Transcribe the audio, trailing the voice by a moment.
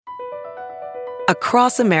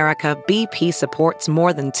Across America, BP supports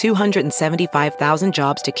more than 275,000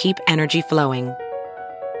 jobs to keep energy flowing.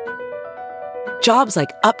 Jobs like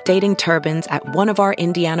updating turbines at one of our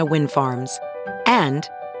Indiana wind farms and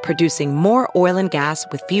producing more oil and gas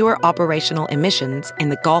with fewer operational emissions in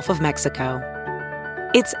the Gulf of Mexico.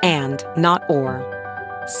 It's and, not or.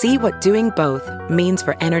 See what doing both means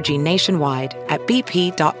for energy nationwide at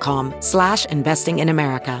bp.com/investing in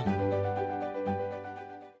America.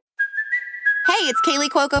 Hey, it's Kaylee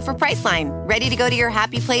Cuoco for Priceline. Ready to go to your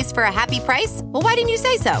happy place for a happy price? Well, why didn't you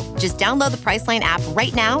say so? Just download the Priceline app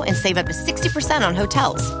right now and save up to 60% on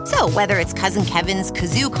hotels. So whether it's Cousin Kevin's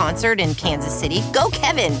Kazoo Concert in Kansas City, go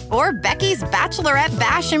Kevin, or Becky's Bachelorette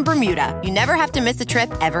Bash in Bermuda, you never have to miss a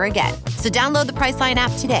trip ever again. So download the Priceline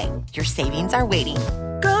app today. Your savings are waiting.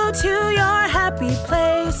 Go to your happy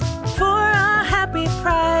place for a happy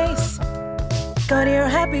price. Go to your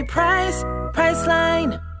happy price,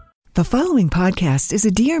 Priceline. The following podcast is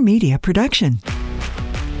a Dear Media production.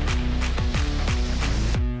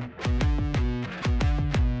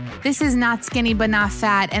 This is Not Skinny But Not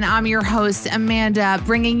Fat, and I'm your host, Amanda,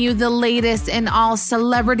 bringing you the latest in all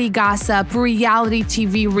celebrity gossip, reality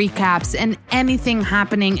TV recaps, and anything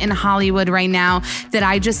happening in Hollywood right now that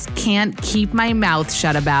I just can't keep my mouth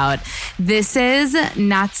shut about. This is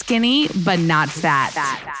Not Skinny But Not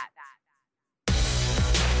Fat.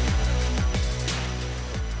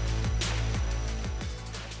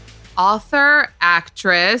 Author,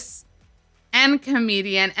 actress, and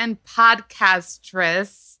comedian and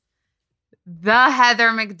podcastress, the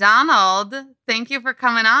Heather McDonald. Thank you for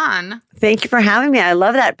coming on. Thank you for having me. I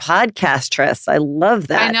love that podcastress. I love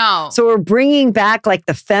that. I know. So we're bringing back like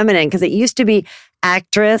the feminine, because it used to be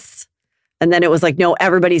actress, and then it was like, no,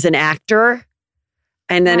 everybody's an actor,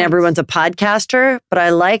 and then everyone's a podcaster. But I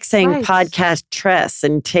like saying podcastress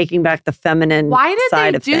and taking back the feminine side of things.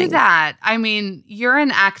 Why did they do that? I mean, you're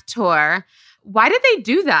an actor. Why did they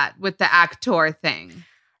do that with the actor thing?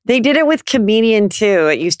 They did it with comedian too.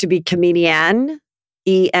 It used to be comedian,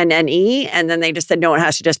 E-N-N-E. And then they just said, no, it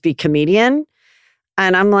has to just be comedian.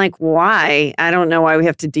 And I'm like, why? I don't know why we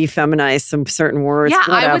have to defeminize some certain words. Yeah,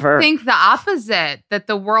 whatever. I would think the opposite, that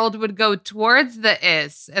the world would go towards the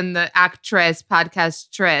is and the actress,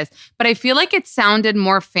 podcastress. But I feel like it sounded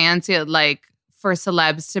more fancy, like for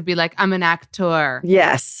celebs to be like, I'm an actor.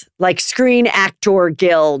 Yes, like Screen Actor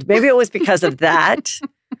Guild. Maybe it was because of that.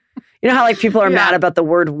 You know how like people are mad about the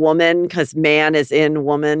word woman because man is in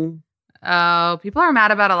woman? Oh, people are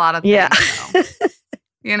mad about a lot of things. Yeah.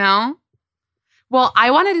 You know? Well, I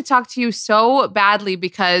wanted to talk to you so badly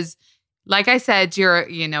because, like I said, you're,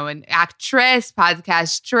 you know, an actress,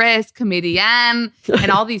 podcastress, comedian,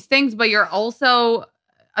 and all these things, but you're also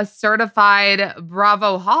a certified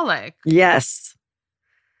Bravoholic. Yes.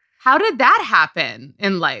 How did that happen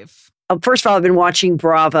in life? First of all, I've been watching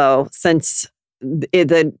Bravo since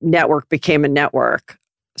the network became a network.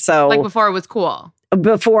 So like before it was cool.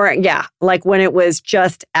 Before, yeah. Like when it was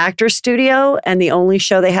just Actor Studio and the only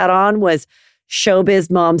show they had on was Showbiz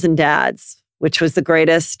Moms and Dads, which was the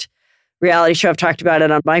greatest reality show. I've talked about it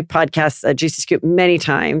on my podcast, Juicy Scoop, many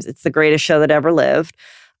times. It's the greatest show that ever lived.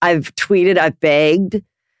 I've tweeted, I've begged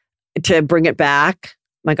to bring it back.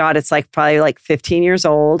 My God, it's like probably like 15 years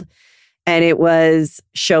old. And it was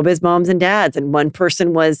Showbiz Moms and Dads. And one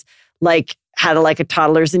person was like, had a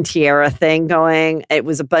toddlers and tiara thing going. It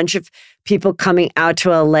was a bunch of people coming out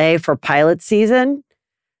to LA for pilot season.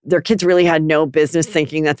 Their kids really had no business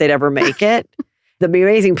thinking that they'd ever make it. The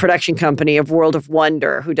amazing production company of World of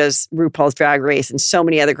Wonder, who does RuPaul's Drag Race and so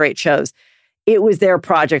many other great shows, it was their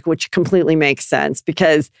project, which completely makes sense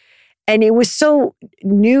because, and it was so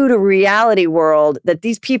new to reality world that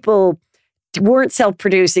these people weren't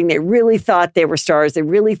self-producing. They really thought they were stars. They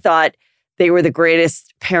really thought they were the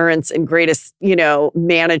greatest parents and greatest, you know,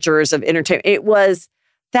 managers of entertainment. It was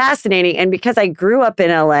fascinating. And because I grew up in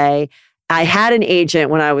LA, I had an agent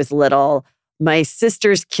when I was little. My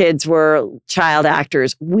sister's kids were child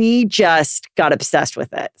actors. We just got obsessed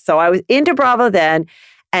with it. So I was into Bravo then.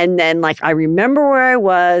 And then I remember where I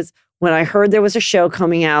was when I heard there was a show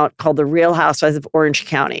coming out called The Real Housewives of Orange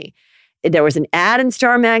County. There was an ad in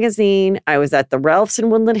Star Magazine. I was at the Ralphs in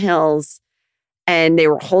Woodland Hills and they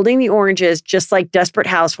were holding the oranges just like Desperate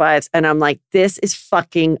Housewives. And I'm like, this is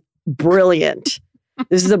fucking brilliant.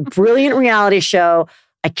 This is a brilliant reality show.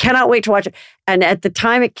 I cannot wait to watch it. And at the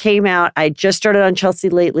time it came out, I just started on Chelsea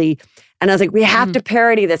Lately. And I was like, we have to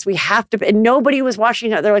parody this. We have to. And nobody was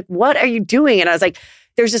watching it. They're like, what are you doing? And I was like,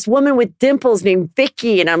 there's this woman with dimples named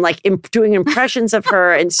Vicky. And I'm like doing impressions of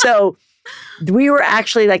her. And so we were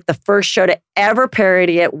actually like the first show to ever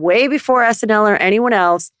parody it way before SNL or anyone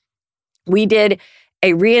else. We did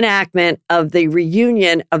a reenactment of the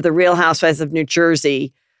reunion of the Real Housewives of New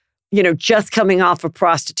Jersey, just coming off of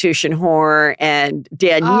prostitution whore and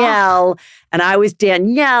Danielle. Oh. And I was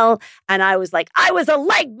Danielle. And I was like, I was a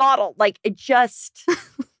leg model. Like, it just...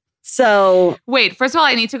 So... Wait, first of all,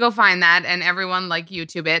 I need to go find that and everyone, like,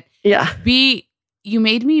 YouTube it. Yeah. B, you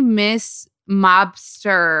made me miss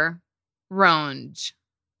mobster Ronge.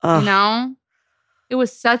 It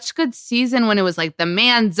was such good season when it was like the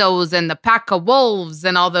Manzos and the Pack of Wolves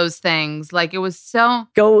and all those things. Like, it was so...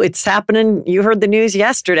 It's happening. You heard the news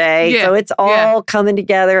yesterday. Yeah. So it's all coming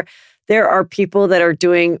together. There are people that are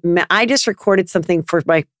doing... I just recorded something for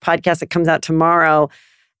my podcast that comes out tomorrow.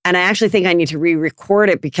 And I actually think I need to re-record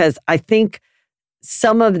it because I think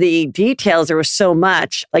some of the details, there was so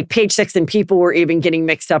much. Like Page Six and People were even getting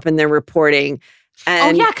mixed up in their reporting.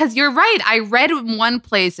 And because you're right. I read one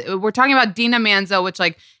place, we're talking about Dina Manzo, which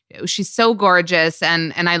like, she's so gorgeous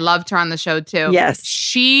and I loved her on the show too.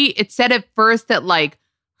 Yes. It said at first that like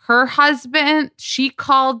her husband, she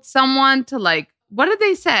called someone to like, what did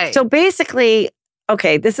they say? So basically,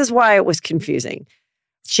 okay, this is why it was confusing.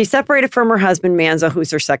 She separated from her husband, Manzo,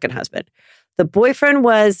 who's her second husband. The boyfriend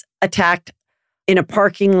was attacked in a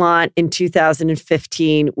parking lot in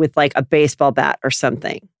 2015 with like a baseball bat or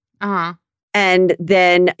something. Uh-huh. And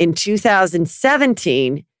then in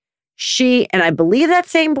 2017, she, and I believe that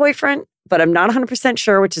same boyfriend, but I'm not 100%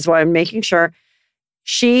 sure, which is why I'm making sure,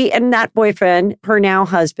 she and that boyfriend, her now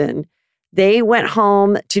husband, they went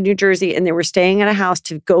home to New Jersey and they were staying at a house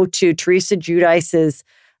to go to Teresa Giudice's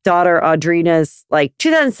daughter, Audrina's, like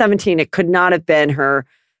 2017. It could not have been her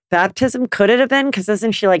baptism. Could it have been? Because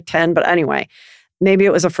isn't she like 10? But anyway, maybe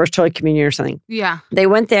it was a First Holy Communion or something. Yeah. They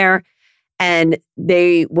went there. And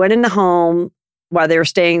they went in the home while they were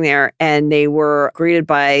staying there and they were greeted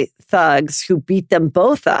by thugs who beat them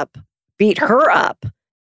both up, beat her up,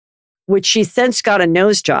 which she since got a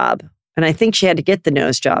nose job. And I think she had to get the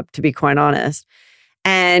nose job, to be quite honest,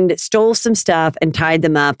 and stole some stuff and tied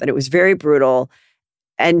them up. And it was very brutal.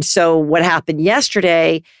 And so what happened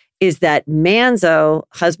yesterday is that Manzo,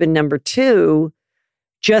 husband number 2,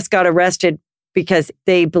 just got arrested because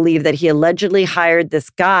they believe that he allegedly hired this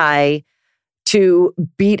guy to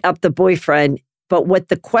beat up the boyfriend. But what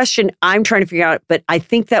the question I'm trying to figure out, but I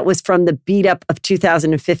think that was from the beat up of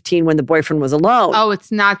 2015 when the boyfriend was alone. Oh,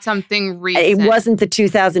 it's not something recent. It wasn't the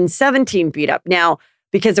 2017 beat up. Now,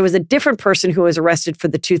 because there was a different person who was arrested for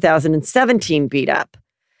the 2017 beat up.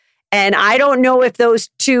 And I don't know if those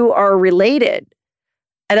two are related.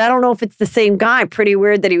 And I don't know if it's the same guy. Pretty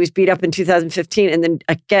weird that he was beat up in 2015 and then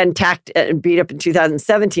again attacked and beat up in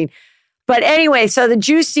 2017. But anyway, so the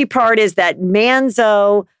juicy part is that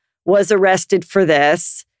Manzo was arrested for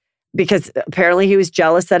this because apparently he was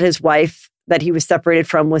jealous that his wife that he was separated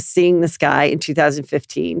from was seeing this guy in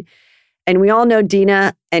 2015. And we all know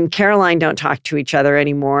Dina and Caroline don't talk to each other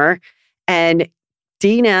anymore. And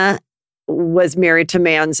Dina was married to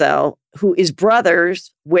Manzo, who is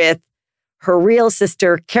brothers with her real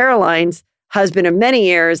sister, Caroline's husband of many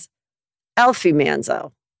years, Alfie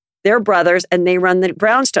Manzo. They're brothers and they run the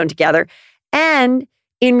brownstone together. And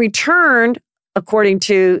in return, according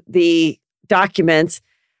to the documents,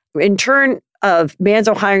 in turn of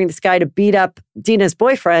Manzo hiring this guy to beat up Dina's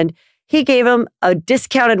boyfriend, he gave him a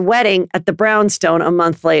discounted wedding at the brownstone a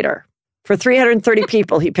month later. For 330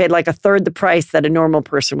 people, he paid like a third the price that a normal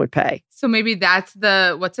person would pay. So maybe that's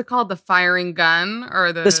the, what's it called? The firing gun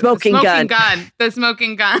or the smoking gun. The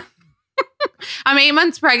smoking gun. I'm 8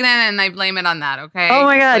 months pregnant and I blame it on that, okay? Oh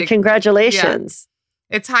my God, congratulations.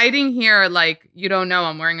 Yeah. It's hiding here like, you don't know.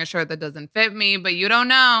 I'm wearing a shirt that doesn't fit me, but you don't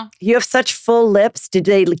know. You have such full lips.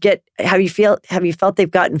 Have you felt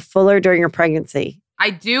they've gotten fuller during your pregnancy? I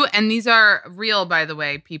do. And these are real, by the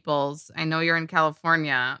way, peoples. I know you're in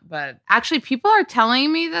California, but actually people are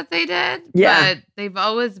telling me that they did. Yeah. But they've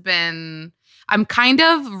always been... I'm kind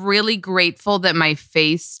of really grateful that my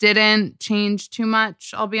face didn't change too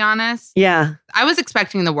much, I'll be honest. Yeah. I was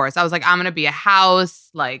expecting the worst. I was like, I'm going to be a house.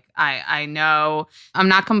 Like, I know. I'm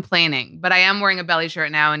not complaining, but I am wearing a belly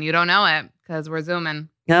shirt now and you don't know it because we're Zooming.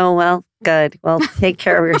 Oh, well, good. Well, take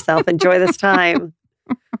care of yourself. Enjoy this time.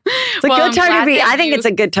 It's a good time to be, I think it's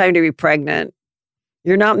a good time to be pregnant.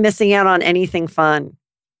 You're not missing out on anything fun.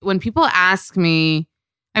 When people ask me,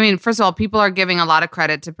 I mean, first of all, people are giving a lot of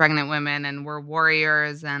credit to pregnant women and we're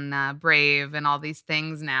warriors and brave and all these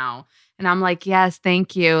things now. And I'm like, yes,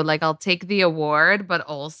 thank you. Like, I'll take the award, but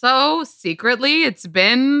also secretly it's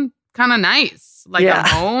been kind of nice. Like I'm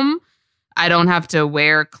home. I don't have to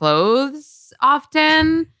wear clothes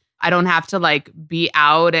often. I don't have to like be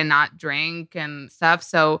out and not drink and stuff.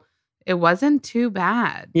 So it wasn't too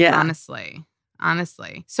bad, honestly.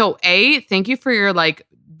 honestly. So thank you for your like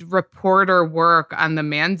reporter work on the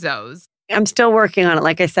Manzos. I'm still working on it.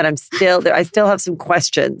 Like I said, I still have some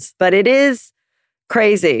questions, but it is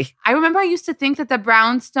crazy. I remember I used to think that the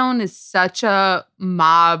brownstone is such a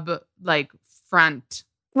mob like front.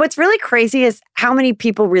 What's really crazy is how many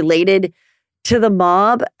people related to the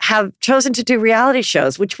mob have chosen to do reality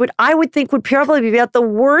shows, which I would think would probably be about the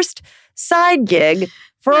worst side gig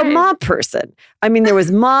for a mob person. I mean, there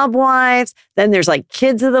was Mob Wives, then there's like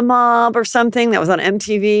Kids of the Mob or something that was on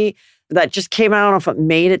MTV that just came out. I don't know if it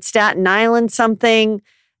made it, Staten Island something,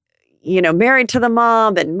 Married to the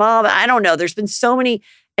Mob and Mob. I don't know. There's been so many.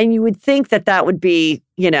 And you would think that would be,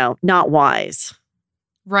 not wise.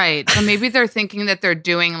 Right. So maybe they're thinking that they're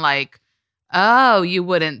doing like, oh, you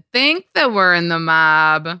wouldn't think that we're in the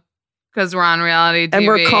mob because we're on reality TV. And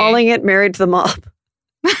we're calling it Married to the Mob.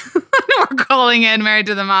 We're calling it Married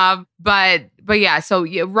to the Mob. But yeah, so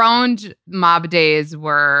Roned mob days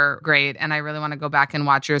were great. And I really want to go back and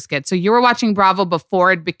watch your skit. So you were watching Bravo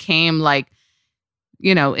before it became like,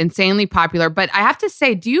 insanely popular. But I have to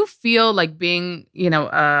say, do you feel like being,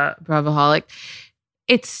 a Bravoholic,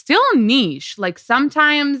 it's still niche? Like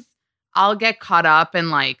sometimes I'll get caught up in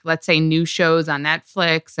like, let's say new shows on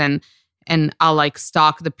Netflix and I'll like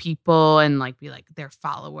stalk the people and like be like their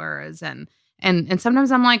followers. And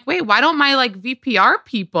sometimes I'm like, wait, why don't my like VPR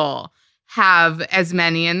people have as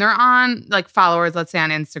many? And they're on like followers, let's say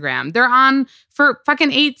on Instagram. They're on for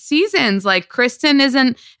fucking 8 seasons. Like Kristen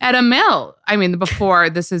isn't at a mill. I mean, before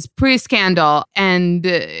this is pre-scandal. And,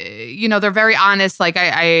 they're very honest. Like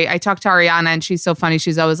I talked to Ariana and she's so funny.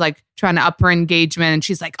 She's always like trying to up her engagement. And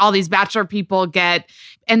she's like, all these Bachelor people get.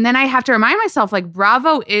 And then I have to remind myself, like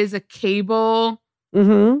Bravo is a cable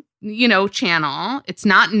channel. It's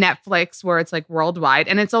not Netflix where it's like worldwide.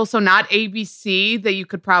 And it's also not ABC that you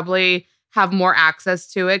could probably have more access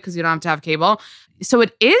to it because you don't have to have cable. So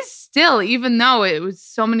it is still, even though it was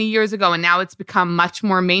so many years ago and now it's become much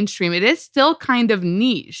more mainstream, it is still kind of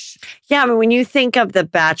niche. Yeah, I mean, when you think of The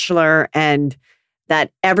Bachelor and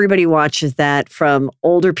that everybody watches that, from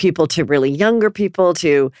older people to really younger people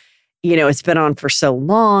to, it's been on for so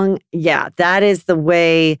long. Yeah, that is the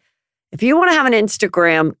way. If you want to have an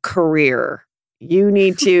Instagram career, you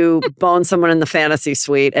need to bone someone in the fantasy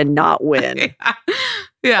suite and not win.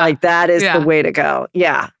 Yeah. Like that is the way to go.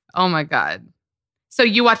 Yeah. Oh my God. So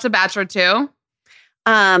you watch The Bachelor too?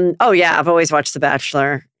 Oh yeah. I've always watched The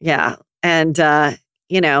Bachelor. Yeah. And,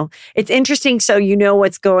 it's interesting. So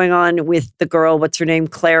what's going on with the girl, what's her name?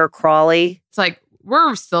 Claire Crawley. It's like,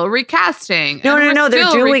 we're still recasting. No.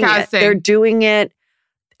 They're doing it. They're doing it.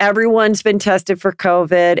 Everyone's been tested for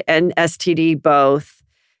COVID and STD both.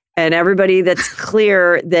 And everybody that's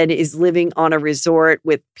clear that is living on a resort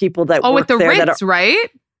with people that work with the there. Ritz, right?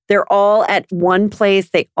 They're all at one place.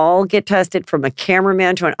 They all get tested, from a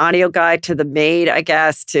cameraman to an audio guy to the maid, I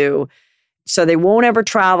guess, so they won't ever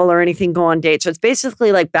travel or anything, go on dates. So it's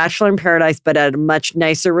basically like Bachelor in Paradise, but at a much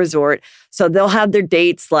nicer resort. So they'll have their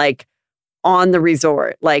dates like on the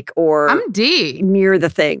resort, like, or near the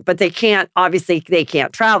thing. But they can't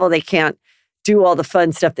travel. They can't do all the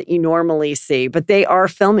fun stuff that you normally see, but they are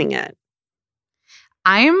filming it.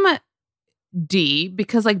 I'm D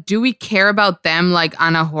because like, do we care about them like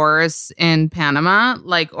on a horse in Panama,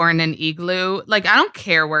 like, or in an igloo? Like, I don't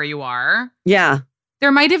care where you are. Yeah.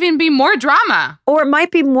 There might even be more drama. Or it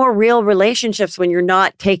might be more real relationships when you're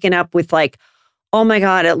not taken up with like, oh my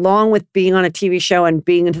God, along with being on a TV show and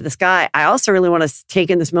being into the sky, I also really want to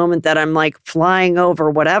take in this moment that I'm like flying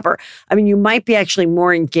over whatever. I mean, you might be actually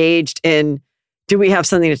more engaged in, do we have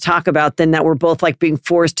something to talk about, than that we're both like being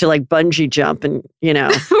forced to like bungee jump and,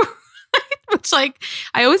 Which like,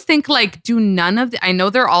 I always think like, do none of I know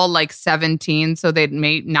they're all like 17, so they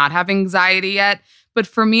may not have anxiety yet. But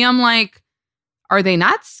for me, I'm like, are they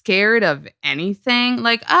not scared of anything?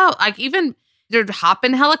 Like, oh, like even they're hop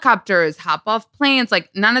in helicopters, hop off planes. Like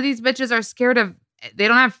none of these bitches are scared of, they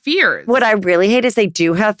don't have fears. What I really hate is they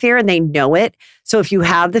do have fear and they know it. So if you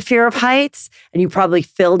have the fear of heights and you probably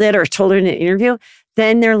filled it or told her in an interview,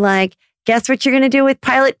 then they're like, guess what you're going to do with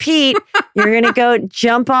Pilot Pete? You're going to go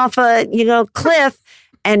jump off a, cliff.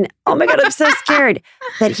 And oh my God, I'm so scared.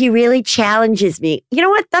 But he really challenges me. You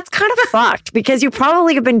know what? That's kind of fucked, because you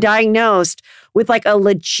probably have been diagnosed with like a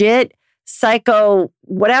legit psycho,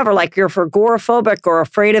 whatever, like you're agoraphobic or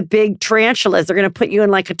afraid of big tarantulas. They're going to put you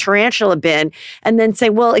in like a tarantula bin and then say,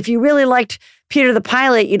 well, if you really liked Peter the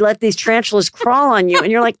pilot, you'd let these tarantulas crawl on you.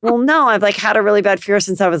 And you're like, well, no, I've like had a really bad fear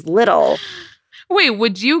since I was little. Wait,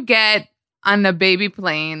 would you get on a baby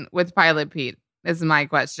plane with Pilot Pete is my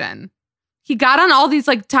question. He got on all these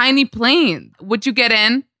like tiny planes. Would you get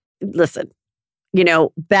in? Listen,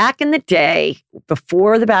 back in the day,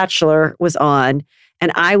 before The Bachelor was on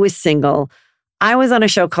and I was single, I was on a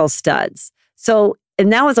show called Studs. So,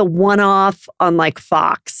 and that was a one-off on like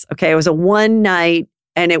Fox. Okay. It was a one night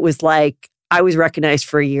and it was like, I was recognized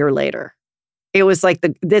for a year later. It was like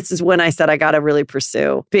this is when I said I got to really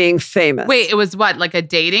pursue being famous. Wait, it was what? Like a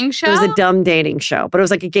dating show? It was a dumb dating show, but it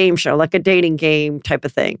was like a game show, like a dating game type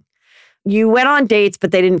of thing. You went on dates,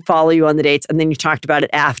 but they didn't follow you on the dates. And then you talked about it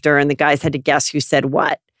after and the guys had to guess who said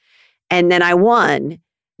what. And then I won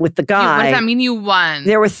with the guy. What does that mean you won?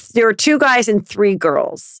 There were 2 guys and 3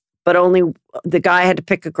 girls, but only the guy had to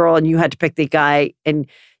pick a girl and you had to pick the guy. And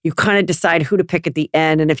you kind of decide who to pick at the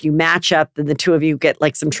end. And if you match up, then the 2 of you get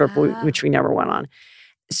like some trip, which we never went on.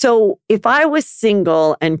 So if I was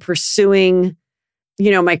single and pursuing,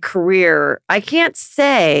 my career, I can't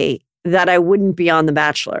say that I wouldn't be on The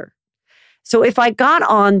Bachelor. So if I got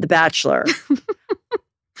on The Bachelor,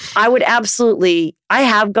 I would absolutely, I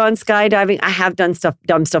have gone skydiving. I have done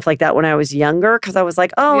dumb stuff like that when I was younger because I was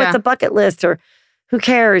like, it's a bucket list or who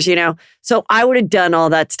cares, So I would have done all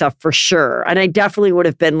that stuff for sure. And I definitely would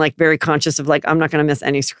have been like very conscious of like, I'm not going to miss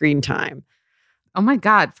any screen time. Oh my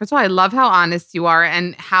God. First of all, I love how honest you are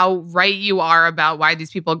and how right you are about why these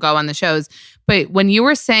people go on the shows. But when you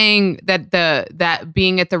were saying that that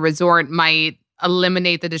being at the resort might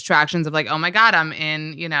eliminate the distractions of like, oh my God, I'm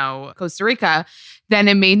in, Costa Rica, then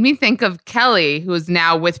it made me think of Kelly, who's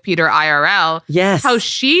now with Peter IRL. Yes. How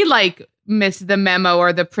she like missed the memo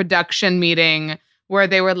or the production meeting where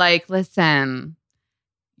they were like, listen,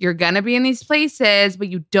 you're going to be in these places, but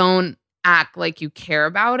you don't act like you care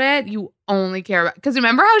about it. You only care about, because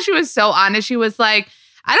remember how she was so honest? She was like,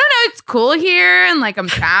 I don't know, it's cool here. And like, I'm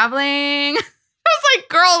traveling. I was like,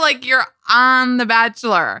 girl, like you're on The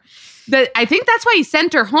Bachelor. I think that's why he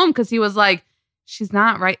sent her home. Cause he was like, she's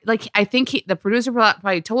not right. Like, I think the producer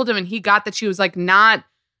probably told him and he got that she was like, not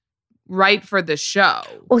right for the show.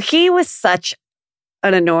 Well, he was such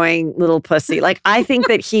an annoying little pussy. Like, I think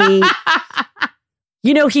that he,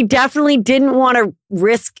 he definitely didn't want to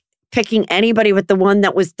risk picking anybody with the one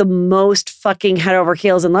that was the most fucking head over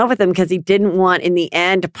heels in love with him because he didn't want in the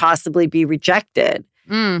end to possibly be rejected.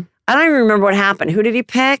 I don't even remember what happened. Who did he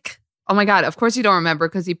pick? Oh my God. Of course you don't remember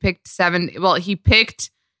because he picked 7. Well, he picked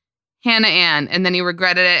Hannah Ann and then he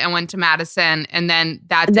regretted it and went to Madison and then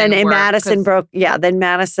that didn't work. Then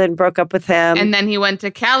Madison broke up with him. And then he went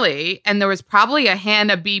to Kelly and there was probably a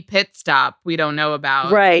Hannah B pit stop we don't know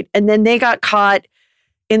about. Right. And then they got caught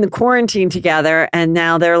in the quarantine together and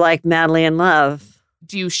now they're like madly in love.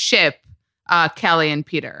 Do you ship Kelly and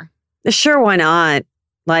Peter? Sure, why not?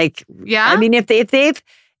 Like, yeah. I mean, if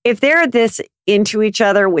they're this into each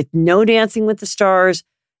other with no Dancing with the Stars,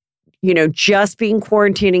 just being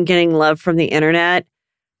quarantined and getting love from the internet,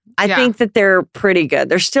 I think that they're pretty good.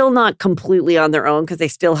 They're still not completely on their own because they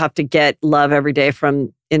still have to get love every day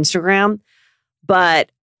from Instagram.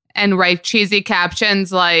 And write cheesy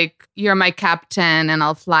captions like, you're my captain and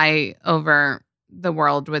I'll fly over the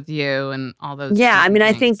world with you and all those Yeah, I mean,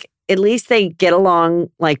 things. I think at least they get along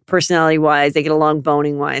like personality-wise. They get along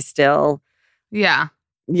boning-wise still. Yeah.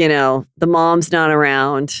 The mom's not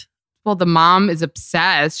around. Well, the mom is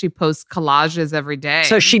obsessed. She posts collages every day.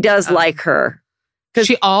 So she does like her.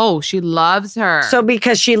 She loves her. So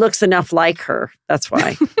because she looks enough like her. That's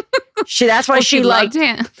why. She liked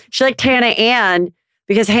Hannah Ann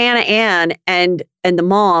because Hannah Ann and the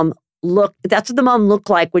mom that's what the mom looked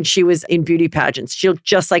like when she was in beauty pageants. She looked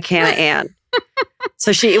just like Hannah Ann. So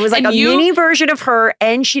it was like mini version of her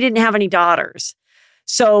and she didn't have any daughters.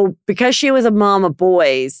 So because she was a mom of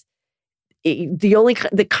boys,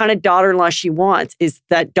 the kind of daughter-in-law she wants is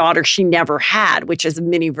that daughter she never had, which is a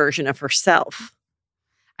mini version of herself.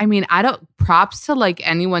 I mean, props to like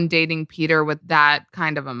anyone dating Peter with that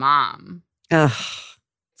kind of a mom. Ugh.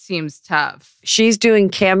 Seems tough. She's doing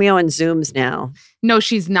Cameo and Zooms now. No,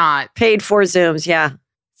 she's not. Paid for Zooms, yeah.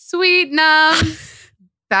 Sweet nubs.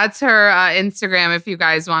 That's her Instagram if you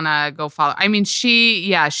guys want to go follow. I mean,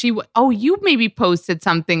 you maybe posted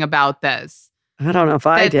something about this. I don't know if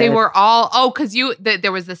I did. They were all, because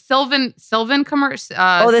there was the Sylvan commercial.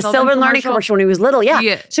 The Sylvan learning commercial when he was little,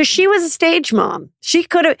 yeah. So she was a stage mom. She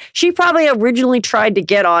probably originally tried to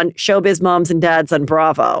get on Showbiz Moms and Dads on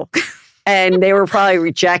Bravo. And they were probably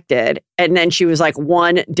rejected. And then she was like,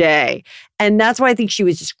 one day. And that's why I think she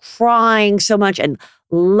was just crying so much and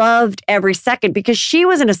loved every second because she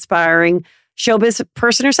was an aspiring showbiz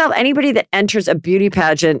person herself. Anybody that enters a beauty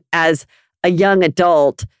pageant as a young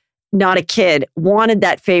adult, not a kid, wanted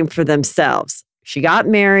that fame for themselves. She got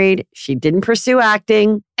married. She didn't pursue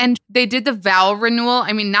acting. And they did the vow renewal.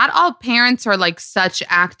 I mean, not all parents are like such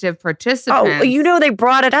active participants. Oh, they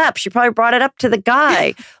brought it up. She probably brought it up to the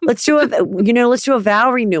guy. Let's do a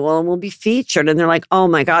vow renewal and we'll be featured. And they're like, oh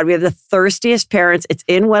my God, we have the thirstiest parents. It's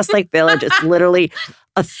in Westlake Village. It's literally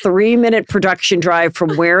a 3-minute production drive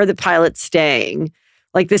from where the pilot's staying.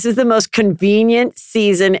 Like, this is the most convenient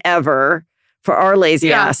season ever for our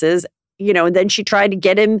lazy asses. And then she tried to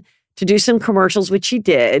get him to do some commercials, which he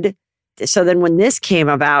did. So then when this came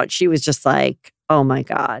about, she was just like, oh my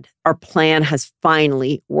God, our plan has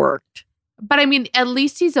finally worked. But I mean, at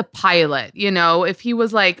least he's a pilot, if he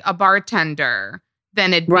was like a bartender,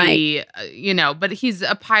 then it'd be, but he's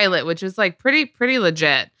a pilot, which is like pretty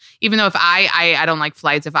legit. Even though if I don't like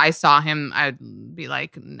flights, if I saw him, I'd be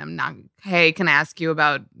like, hey, can I ask you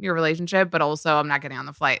about your relationship? But also I'm not getting on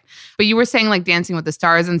the flight. But you were saying like Dancing with the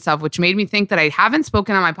Stars and stuff, which made me think that I haven't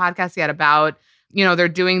spoken on my podcast yet about, they're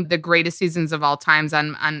doing the greatest seasons of all times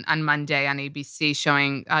on Monday on ABC,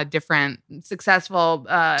 showing different successful.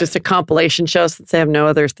 Just a compilation show since they have no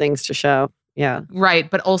other things to show. Yeah. Right.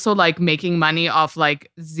 But also like making money off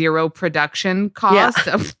like zero production cost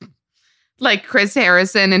of like Chris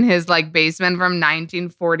Harrison in his like basement from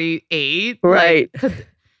 1948. Right. Like,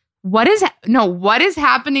 what is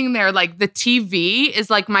happening there? Like the TV is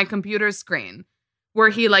like my computer screen where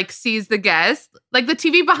he like sees the guest. Like the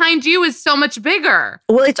TV behind you is so much bigger.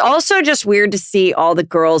 Well, it's also just weird to see all the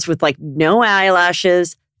girls with like no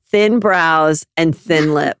eyelashes, thin brows, and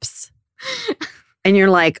thin lips. And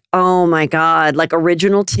you're like, oh my God, like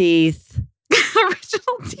original teeth.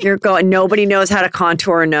 You're going, nobody knows how to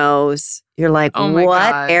contour a nose. You're like,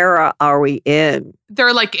 what era are we in?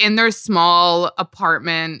 They're like in their small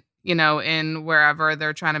apartment, in wherever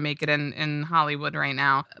they're trying to make it in Hollywood right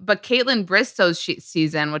now. But Caitlin Bristow's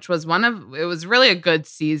season, which was it was really a good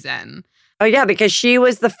season. Oh yeah, because she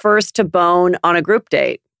was the first to bone on a group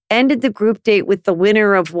date. Ended the group date with the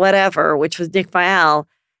winner of whatever, which was Nick Viall.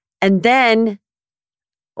 And then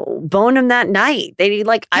bone him that night.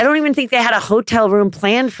 I don't even think they had a hotel room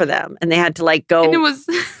planned for them. And they had to like go, and it was,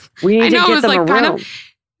 we need to get them a room.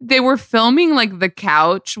 They were filming like the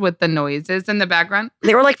couch with the noises in the background.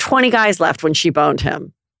 There were like 20 guys left when she boned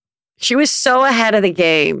him. She was so ahead of the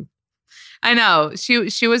game. I know.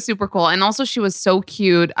 She was super cool. And also she was so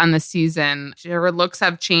cute on the season. Her looks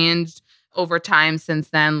have changed over time since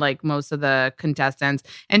then, like most of the contestants.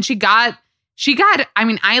 And she got, I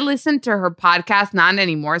mean, I listened to her podcast, not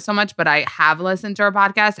anymore so much, but I have listened to her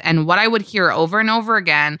podcast. And what I would hear over and over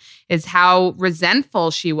again is how resentful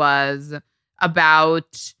she was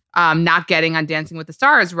about not getting on Dancing with the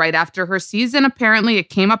Stars right after her season. Apparently, it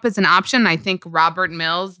came up as an option. I think Robert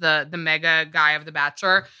Mills, the mega guy of The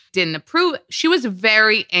Bachelor, didn't approve. She was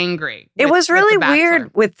very angry. It was really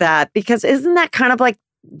weird with that, because isn't that kind of like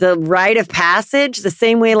the rite of passage? The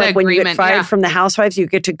same way, like when you get fired from the Housewives, you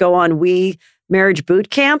get to go on marriage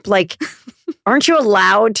boot camp. Like, aren't you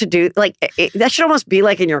allowed to do, like, that should almost be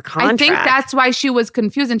like in your contract. I think that's why she was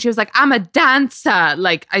confused. And she was like, I'm a dancer.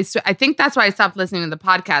 Like, I think that's why I stopped listening to the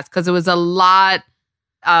podcast, because it was a lot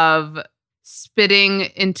of spitting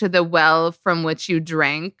into the well from which you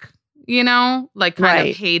drank, like kind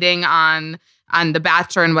of hating on The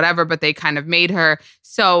Bachelor and whatever, but they kind of made her.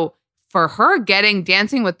 So for her, getting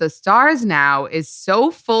Dancing with the Stars now is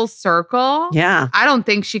so full circle. Yeah. I don't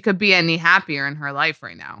think she could be any happier in her life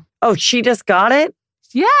right now. Oh, she just got it?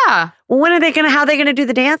 Yeah. Well, how are they going to do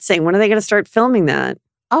the dancing? When are they going to start filming that?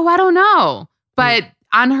 Oh, I don't know. But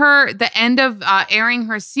on the end of airing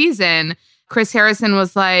her season, Chris Harrison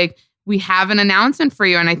was like, we have an announcement for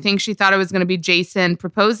you. And I think she thought it was going to be Jason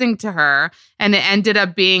proposing to her. And it ended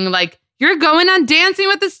up being like, you're going on Dancing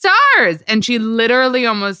with the Stars. And she literally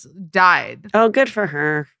almost died. Oh, good for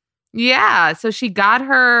her. Yeah. So she got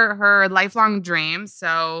her lifelong dream.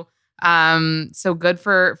 So good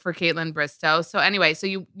for Caitlin Bristow. So anyway, so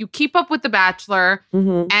you keep up with The Bachelor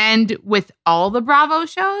and with all the Bravo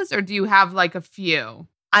shows, or do you have like a few?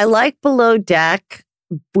 I like Below Deck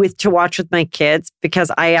to watch with my kids,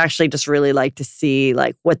 because I actually just really like to see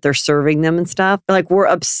like what they're serving them and stuff. Like, we're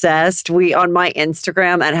obsessed. On my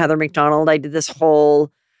Instagram at Heather McDonald, I did this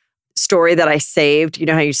whole story that I saved. You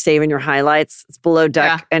know how you save in your highlights? It's Below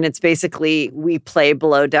Deck. And it's basically, we play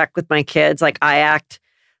Below Deck with my kids. Like, I act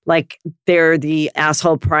like they're the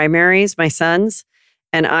asshole primaries, my sons,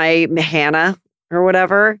 and I'm Hannah or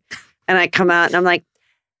whatever. And I come out and I'm like,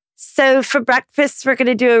 so for breakfast, we're going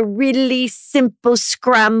to do a really simple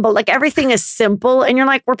scramble. Like, everything is simple. And you're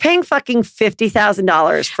like, we're paying fucking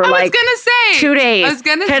 $50,000 for like 2 days. I was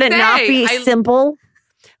going to say. Can it not be simple?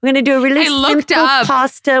 We're going to do a really looked simple up.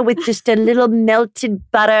 pasta with just a little melted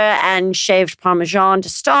butter and shaved Parmesan to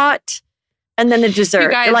start. And then a dessert. You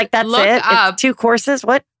guys, You're like, that's look it? up. It's 2 courses?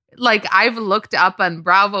 What? Like, I've looked up on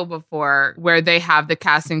Bravo before where they have the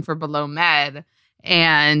casting for Below Med,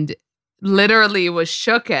 and literally was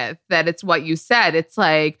shooketh that it's what you said. It's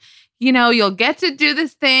like, you know, you'll get to do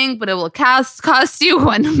this thing, but it will cost you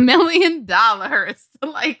 $1 million to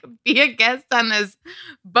like be a guest on this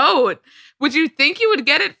boat. Would you think you would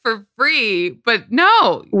get it for free? But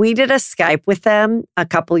no. We did a Skype with them a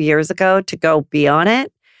couple years ago to go be on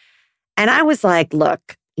it. And I was like,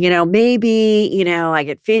 look, you know, maybe, you know,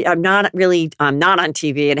 I'm not on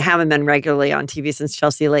TV and haven't been regularly on TV since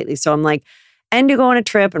Chelsea lately. So I'm like, and to go on a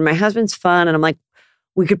trip and my husband's fun. And I'm like,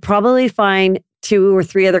 we could probably find 2 or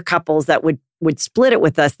 3 other couples that would split it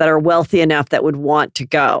with us that are wealthy enough that would want to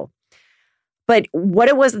go. But what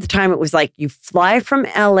it was at the time, it was like you fly from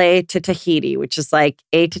LA to Tahiti, which is like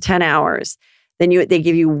 8 to 10 hours. Then they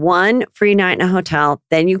give you 1 free night in a hotel.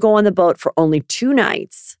 Then you go on the boat for only 2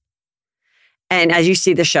 nights. And as you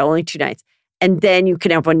see the show, only 2 nights. And then you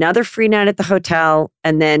can have another free night at the hotel,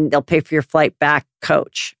 and then they'll pay for your flight back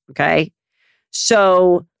coach. Okay.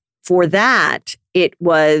 So for that, it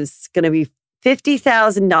was going to be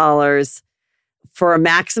 $50,000 for a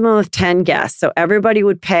maximum of 10 guests. So everybody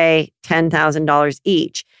would pay $10,000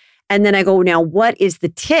 each. And then I go, now what is the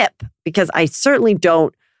tip? Because I certainly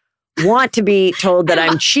don't want to be told that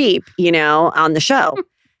I'm cheap, you know, on the show.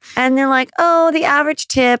 And they're like, oh, the average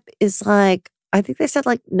tip is like, I think they said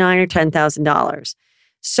like $9,000 or $10,000.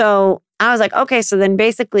 So I was like, okay, so then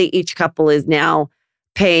basically each couple is now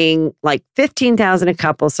paying like $15,000 a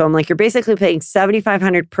couple. So I'm like, you're basically paying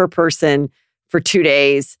 $7,500 per person for 2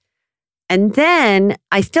 days. And then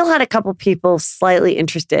I still had a couple people slightly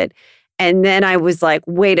interested. And then I was like,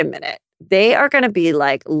 wait a minute. They are going to be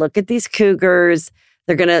like, look at these cougars.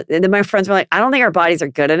 And then my friends were like, I don't think our bodies are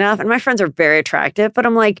good enough. And my friends are very attractive. But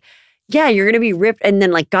I'm like, yeah, you're going to be ripped. And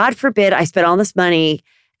then like, God forbid, I spent all this money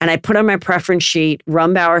and I put on my preference sheet,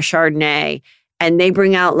 Rumbauer Chardonnay, and they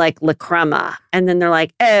bring out like La Crema. And then they're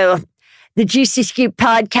like, oh, the Juicy Scoop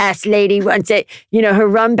podcast lady wants it, you know, her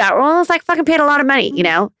Rumbauer. Well, I was like, fucking paid a lot of money, you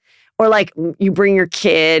know? Or like you bring your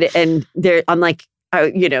kid and I'm like,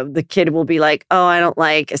 you know, the kid will be like, oh, I don't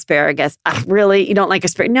like asparagus. Really? You don't like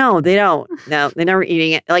asparagus? No, they don't. No, they're never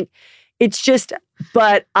eating it. Like, it's just,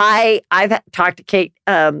 but I've talked to Kate.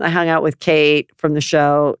 I hung out with Kate from the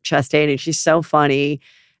show, Chastain, and she's so funny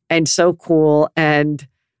and so cool. And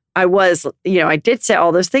I was, you know, I did say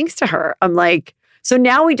all those things to her. I'm like, so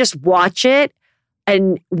now we just watch it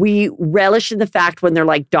and we relish in the fact when they're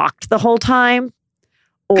like docked the whole time.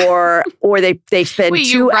 Or they spend Wait,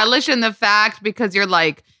 you relish in the fact because you're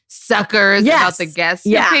like suckers about the guests.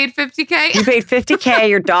 Yeah. You paid $50K? You paid $50K,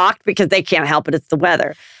 you're docked because they can't help it. It's the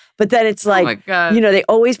weather. But then it's like, oh my God. You know, they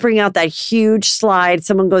always bring out that huge slide.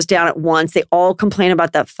 Someone goes down at once. They all complain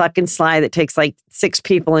about that fucking slide that takes like 6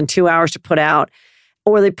 people and 2 hours to put out.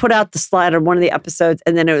 Or they put out the slide on one of the episodes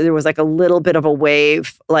and then there was like a little bit of a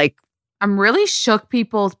wave. Like, I'm really shook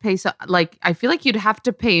people pay so, like, I feel like you'd have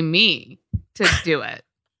to pay me to do it.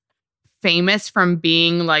 Famous from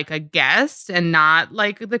being like a guest and not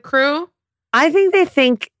like the crew? I think they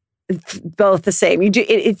think both the same.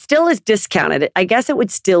 It still is discounted. I guess it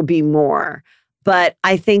would still be more. But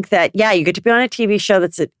I think that, yeah, you get to be on a TV show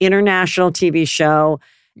that's an international TV show.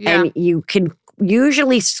 Yeah. And you can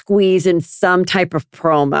usually squeeze in some type of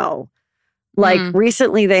promo. Like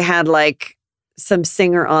recently they had like some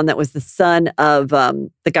singer on that was the son of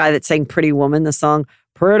the guy that sang Pretty Woman, the song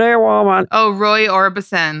Pretty Woman. Oh, Roy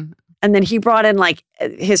Orbison. And then he brought in like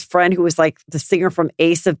his friend who was like the singer from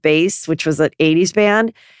Ace of Base, which was an 80s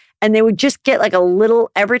band. And they would just get like a little,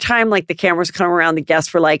 every time like the cameras come around, the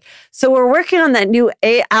guests were like, so we're working on that new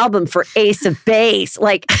album for Ace of Base.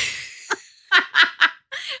 Like, wait,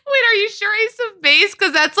 are you sure Ace of Base?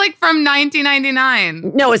 Because that's like from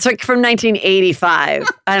 1999. No, it's like from 1985.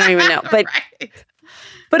 I don't even know. But right.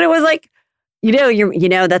 But it was like,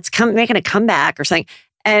 that's making a comeback or something.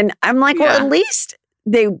 And I'm like, well, at least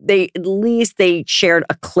they shared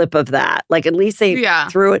a clip of that. Like at least they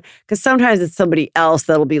threw it. Because sometimes it's somebody else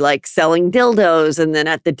that'll be like selling dildos. And then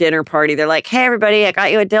at the dinner party, they're like, hey, everybody, I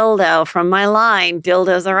got you a dildo from my line.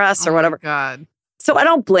 Dildos are us or whatever. God. So I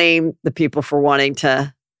don't blame the people for wanting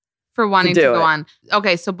to go on.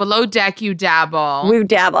 Okay, so Below Deck, you dabble. We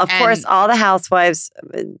dabble. Of course, all the housewives.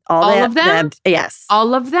 All of them? Yes.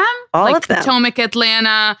 All of them? All of them. Potomac,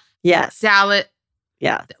 Atlanta. Yes. Dallas.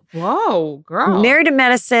 Yeah. Whoa, girl. Married to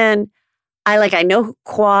Medicine. I know who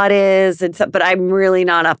Quad is, but I'm really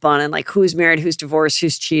not up on it. Like who's married, who's divorced,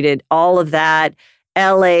 who's cheated, all of that.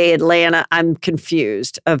 LA, Atlanta. I'm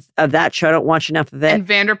confused of that show. I don't watch enough of it. And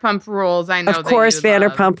Vanderpump Rules, I know. Of course,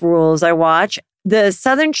 Vanderpump Rules I watch. The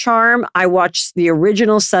Southern Charm, I watched the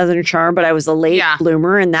original Southern Charm, but I was a late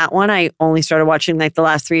bloomer in that one. I only started watching like the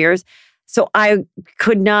last 3 years. So I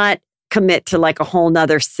could not commit to like a whole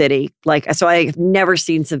nother city. So I've never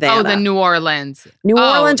seen Savannah. Oh, the New Orleans. New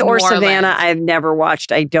Orleans or Savannah, I've never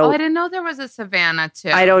watched. I didn't know there was a Savannah too.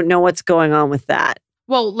 I don't know what's going on with that.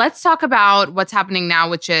 Well, let's talk about what's happening now,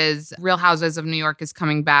 which is Real Housewives of New York is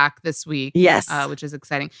coming back this week. Yes. Which is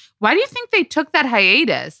exciting. Why do you think they took that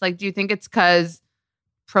hiatus? Like, do you think it's because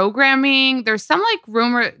programming? There's some like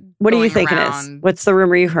rumor. What do you think it is? What's the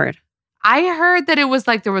rumor you heard? I heard that it was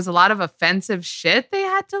like there was a lot of offensive shit they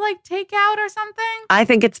had to like take out or something. I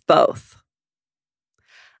think it's both.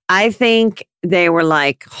 I think they were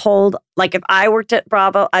like, if I worked at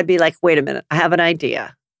Bravo, I'd be like, wait a minute, I have an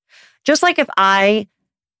idea. Just like if I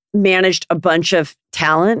managed a bunch of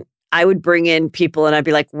talent, I would bring in people and I'd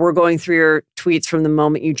be like, we're going through your tweets from the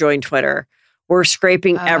moment you joined Twitter. We're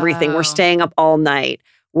scraping everything. We're staying up all night.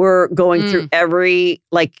 We're going through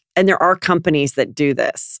and there are companies that do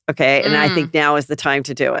this. Okay. And I think now is the time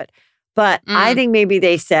to do it. But I think maybe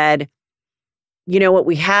they said, you know what,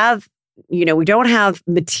 we don't have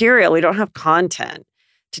material. We don't have content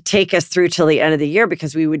to take us through till the end of the year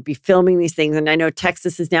because we would be filming these things. And I know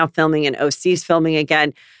Texas is now filming and OC's filming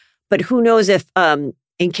again. But who knows if,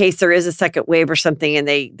 in case there is a second wave or something and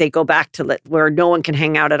they go back to where no one can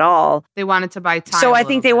hang out at all. They wanted to buy time. So I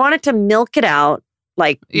think they wanted to milk it out,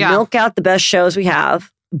 milk out the best shows we have.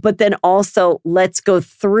 But then also let's go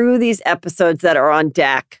through these episodes that are on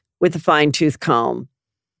deck with a fine tooth comb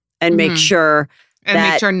and make sure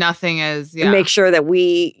make sure nothing is, make sure that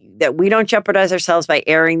we don't jeopardize ourselves by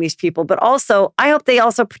airing these people. But also, I hope they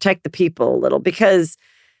also protect the people a little because,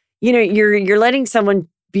 you're letting someone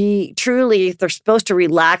be truly, if they're supposed to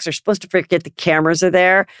relax, they're supposed to forget the cameras are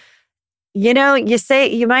there. You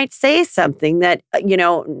might say something that,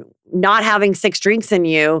 not having 6 drinks in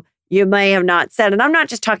you may have not said. And I'm not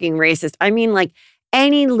just talking racist. I mean, like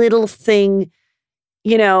any little thing,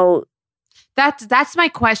 That's my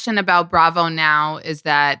question about Bravo now is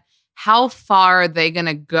that how far are they going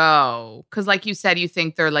to go? Because like you said, you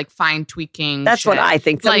think they're like fine tweaking. That's what I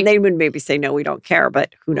think. They would maybe say, no, we don't care,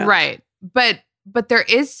 but who knows? Right. But there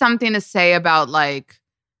is something to say about like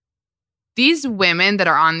these women that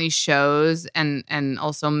are on these shows and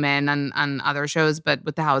also men on other shows, but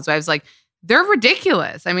with the Housewives, like they're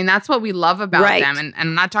ridiculous. I mean, that's what we love about them. And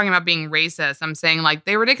I'm not talking about being racist. I'm saying like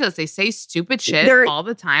they're ridiculous. They say stupid shit all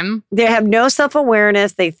the time. They have no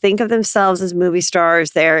self-awareness. They think of themselves as movie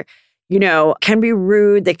stars. They're, can be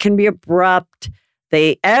rude. They can be abrupt.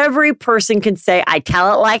 Every person can say, I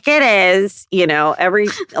tell it like it is,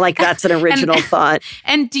 that's an original thought.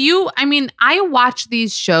 And I watch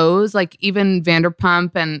these shows, like even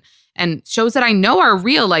Vanderpump and shows that I know are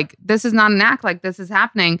real. Like this is not an act, like this is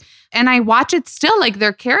happening. And I watch it still like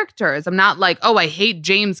they're characters. I'm not like, oh, I hate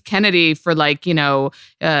James Kennedy for like, being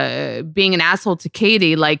an asshole to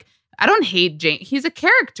Katie. Like I don't hate James. He's a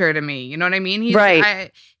character to me. You know what I mean? He's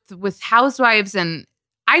right. With Housewives, and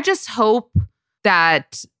I just hope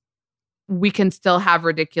that we can still have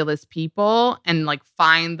ridiculous people and like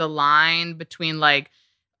find the line between like,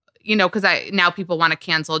 because now people want to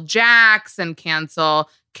cancel Jax and cancel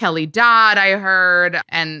Kelly Dodd, I heard,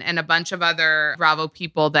 and a bunch of other Bravo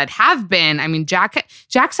people that have been. I mean,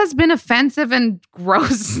 Jax has been offensive and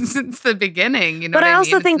gross since the beginning. But I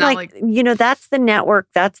also think that's the network,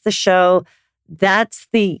 that's the show, that's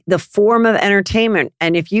the form of entertainment.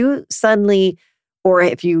 And if you suddenly, or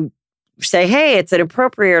if you say, hey, it's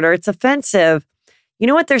inappropriate or it's offensive, you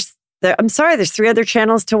know what? I'm sorry, there's 3 other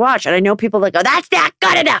channels to watch. And I know people that go, that's not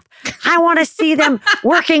good enough. I want to see them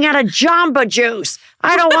working at a Jamba Juice.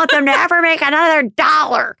 I don't want them to ever make another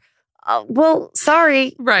 $1. Well,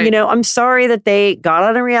 sorry. Right. I'm sorry that they got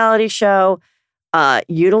on a reality show,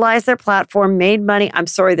 utilized their platform, made money. I'm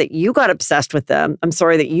sorry that you got obsessed with them. I'm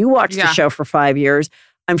sorry that you watched the show for 5 years.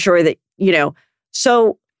 I'm sure that,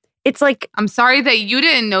 so it's like, I'm sorry that you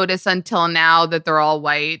didn't notice until now that they're all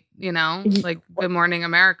white, like Good Morning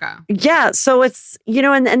America. Yeah. So it's,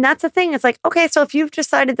 and that's the thing. It's like, okay, so if you've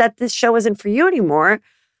decided that this show isn't for you anymore,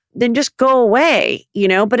 then just go away,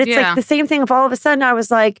 but it's like the same thing if all of a sudden I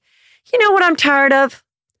was like, you know what I'm tired of?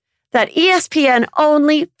 That ESPN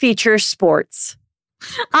only features sports.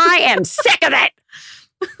 I am sick of it.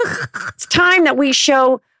 It's time that we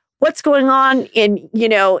show what's going on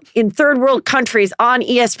in third world countries on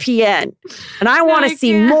ESPN. And I want to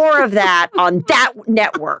see more of that on that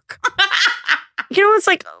network. It's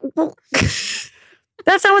like, well,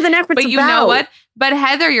 That's not what the network's But about. you know what? But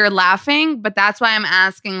Heather, you're laughing, but that's why I'm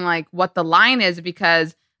asking like what the line is,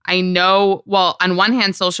 because I know, well, on one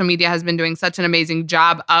hand, social media has been doing such an amazing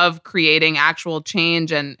job of creating actual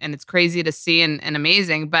change, and it's crazy to see and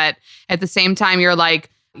amazing. But at the same time, you're like,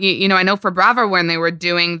 you know, I know for Bravo when they were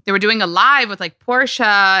doing a live with like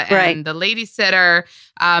Portia and the Lady Sitter.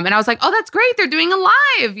 And I was like, oh, that's great. They're doing a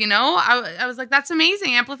live, you know? I was like, that's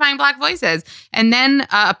amazing. Amplifying Black voices. And then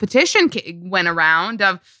a petition went around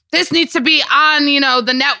of this needs to be on, you know,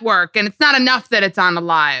 the network. And it's not enough that it's on a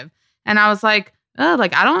live. And I was like, oh,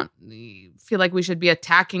 like, I don't feel like we should be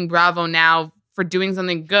attacking Bravo now for doing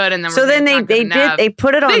something good. And then so then they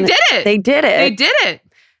put it on. They did it. They did it.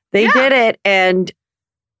 They did it. And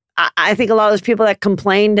I think a lot of those people that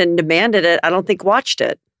complained and demanded it, I don't think watched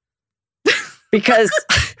it. Because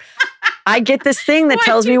I get this thing that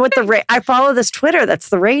tells me what I follow this Twitter that's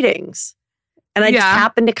the ratings. And I just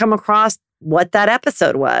happened to come across what that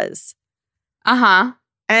episode was. Uh-huh.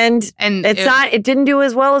 And it didn't do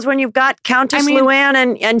as well as when you've got Countess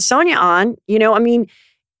Luann and Sonia on, you know, I mean,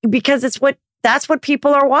 because that's what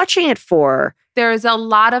people are watching it for. There's a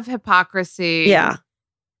lot of hypocrisy. Yeah.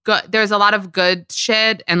 There's a lot of good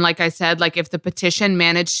shit. And like I said, like if the petition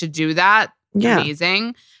managed to do that,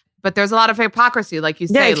 amazing. But there's a lot of hypocrisy, like you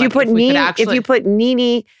say. Yeah, if you put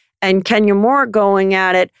Nene and Kenya Moore going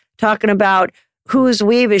at it, talking about whose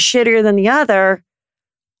weave is shittier than the other,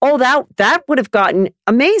 that would have gotten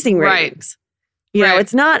amazing ratings. You know,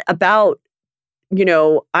 it's not about, you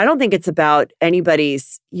know, I don't think it's about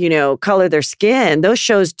anybody's, you know, color their skin. Those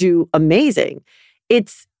shows do amazing.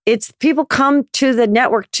 It's people come to the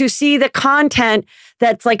network to see the content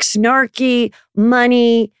that's like snarky,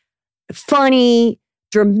 money, funny,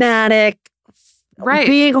 dramatic,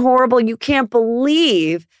 being horrible. You can't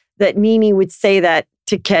believe that Nene would say that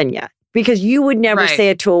to Kenya, because you would never say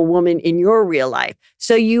it to a woman in your real life.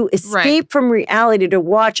 So you escape from reality to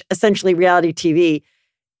watch essentially reality TV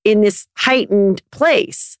in this heightened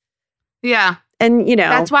place. Yeah. And, you know,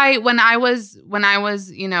 that's why when I was,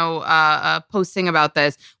 you know, posting about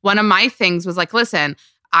this, one of my things was like, listen,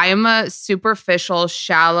 I am a superficial,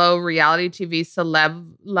 shallow reality TV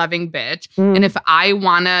celeb loving bitch. And if I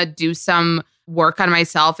want to do some work on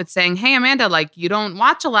myself, it's saying, hey, Amanda, like you don't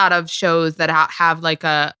watch a lot of shows that have like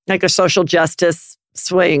a social justice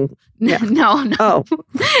swing. Yeah. No. Oh,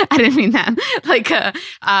 I didn't mean that. Like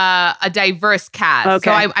a diverse cast. Okay.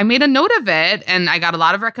 So I made a note of it, and I got a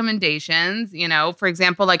lot of recommendations. You know, for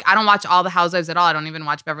example, like I don't watch all the Housewives at all. I don't even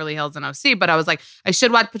watch Beverly Hills and OC. But I was like, I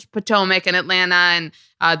should watch Potomac and Atlanta.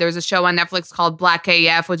 And there's a show on Netflix called Black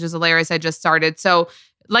AF, which is hilarious. I just started. So,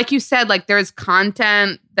 like you said, like there's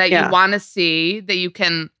content that you want to see that you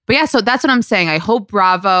can. But yeah, so that's what I'm saying. I hope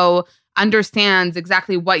Bravo understands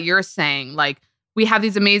exactly what you're saying. Like, we have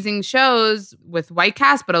these amazing shows with white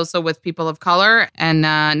cast, but also with people of color. And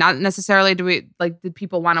not necessarily do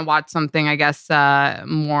people want to watch something, I guess,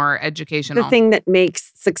 more educational. The thing that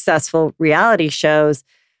makes successful reality shows,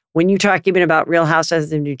 when you talk even about Real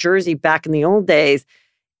Housewives of New Jersey back in the old days,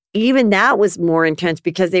 even that was more intense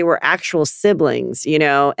because they were actual siblings, you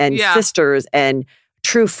know, and sisters and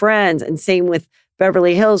true friends. And same with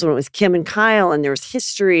Beverly Hills when it was Kim and Kyle, and there was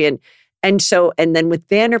history. And then with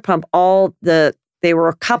Vanderpump, they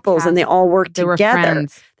were couples and they all worked together. Were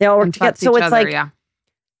friends. They all worked together. So it's like,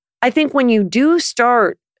 I think when you do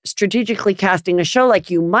start strategically casting a show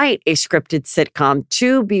like you might a scripted sitcom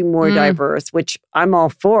to be more diverse, which I'm all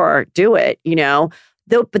for, do it, you know,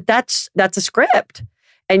 but that's a script.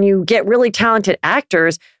 And you get really talented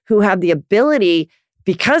actors who have the ability,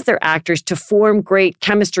 because they're actors, to form great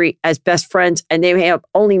chemistry as best friends. And they have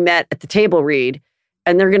only met at the table read.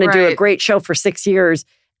 And they're going to do a great show for 6 years.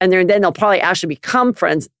 And then they'll probably actually become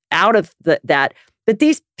friends out of that. But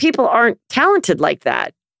these people aren't talented like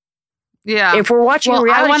that. Yeah. If we're watching a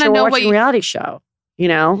reality show, we're watching a reality show, you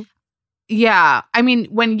know? Yeah. I mean,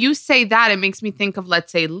 when you say that, it makes me think of,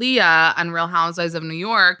 let's say, Leah on Real Housewives of New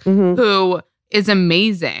York, who is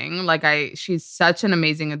amazing. Like she's such an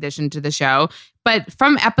amazing addition to the show. But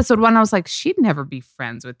from episode 1, I was like, she'd never be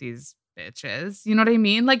friends with these bitches. You know what I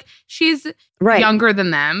mean? Like she's younger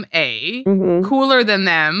than them, cooler than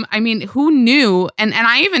them. I mean, who knew? And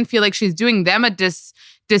I even feel like she's doing them a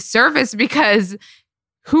disservice, because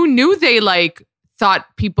who knew they like thought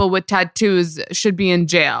people with tattoos should be in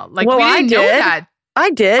jail? Like, we didn't know that.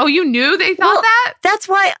 I did. Oh, you knew they thought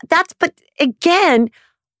that? But again,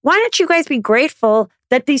 why don't you guys be grateful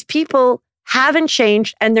that these people haven't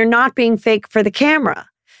changed and they're not being fake for the camera?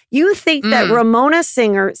 You think that Ramona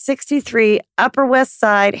Singer, 63, Upper West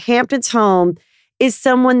Side, Hamptons home, is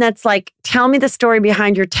someone that's like, tell me the story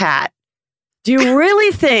behind your tat. Do you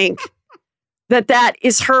really think that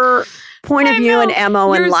is her point of view and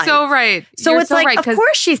MO in life. You're so right. So it's like, of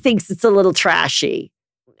course she thinks it's a little trashy.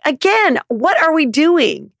 Again, what are we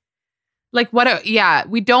doing? Like,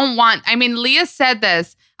 we don't want, I mean, Leah said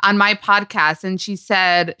this on my podcast, and she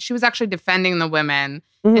said, she was actually defending the women.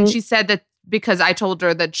 Mm-hmm. And she said that because I told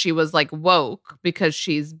her that she was like woke because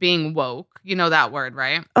she's being woke. You know that word,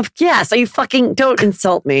 right? Yes. Are you fucking, don't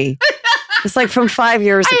insult me. It's like from 5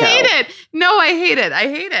 years ago. I hate it. No, I hate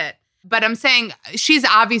it. But I'm saying she's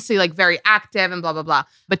obviously like very active and blah, blah, blah.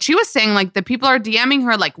 But she was saying like the people are DMing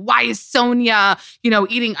her like, why is Sonia,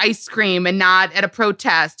 eating ice cream and not at a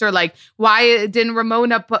protest? Or like, why didn't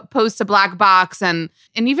Ramona post a black box? And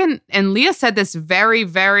Leah said this very,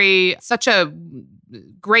 very, such a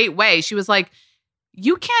great way. She was like,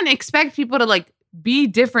 you can't expect people to like be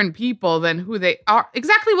different people than who they are.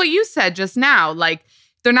 Exactly what you said just now. Like,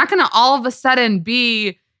 they're not going to all of a sudden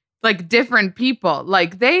be like different people.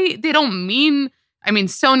 Like they don't mean, I mean,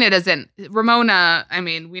 Sonia doesn't, Ramona, I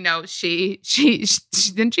mean, we know she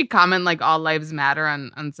didn't she comment like all lives matter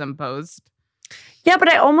on some post? Yeah, but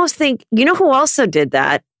I almost think, who also did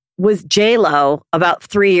that was J-Lo about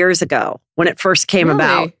 3 years ago when it first came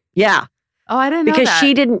about. Yeah. Oh, I didn't know because that.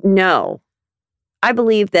 She didn't know. I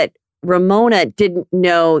believe that Ramona didn't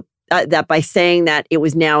know that by saying that it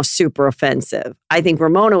was now super offensive. I think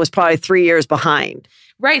Ramona was probably 3 years behind.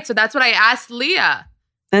 Right. So that's what I asked Leah.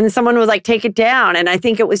 And someone was like, take it down. And I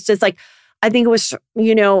think it was just like, I think it was,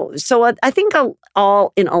 so I think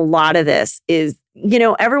all in a lot of this is,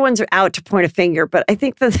 everyone's out to point a finger, but I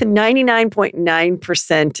think that the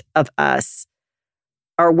 99.9% of us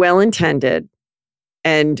are well-intended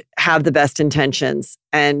and have the best intentions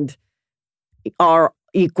and are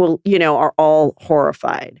equal, are all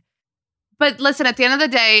horrified. But listen, at the end of the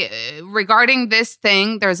day, regarding this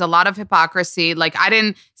thing, there's a lot of hypocrisy. Like, I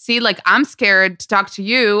didn't see, I'm scared to talk to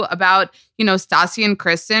you about, Stassi and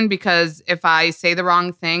Kristen, because if I say the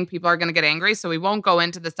wrong thing, people are going to get angry. So we won't go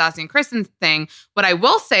into the Stassi and Kristen thing. What I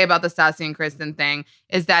will say about the Stassi and Kristen thing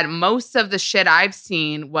is that most of the shit I've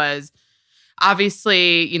seen was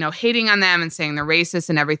obviously, hating on them and saying they're racist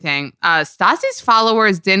and everything. Stassi's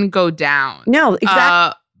followers didn't go down. No,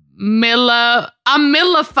 exactly. A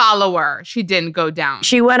Milla follower, she didn't go down.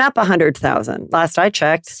 She went up 100,000 last I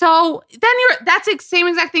checked. So then that's the same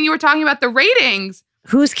exact thing you were talking about, the ratings.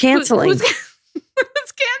 Who's canceling? Who's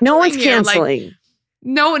canceling? No one's canceling.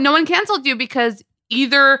 No one canceled you because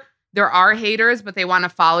either there are haters, but they want to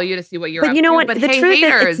follow you to see what you're up to. But you know what? But the truth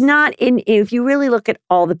is, it's not if you really look at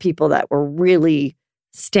all the people that were really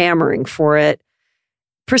stammering for it,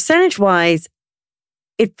 percentage-wise,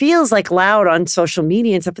 it feels like loud on social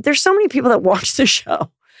media and stuff, but there's so many people that watch the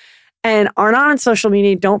show and are not on social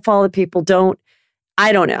media, don't follow the people,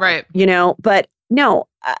 I don't know. Right. But no.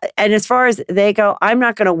 And as far as they go, I'm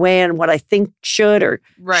not going to weigh in what I think should or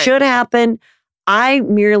should happen. I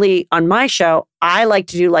merely, on my show, I like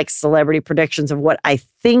to do like celebrity predictions of what I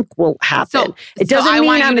think will happen. It doesn't mean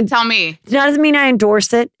want you to tell me. It doesn't mean I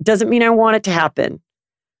endorse it. It doesn't mean I want it to happen.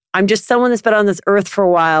 I'm just someone that's been on this earth for a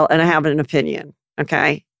while and I have an opinion.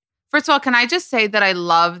 Okay. First of all, can I just say that I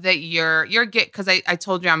love that you're because I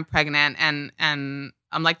told you I'm pregnant and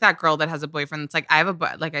I'm like that girl that has a boyfriend that's like, I have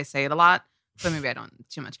like I say it a lot, but maybe I don't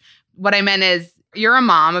too much. What I meant is you're a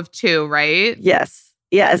mom of two, right? Yes.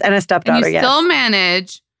 Yes. And a stepdaughter. And you still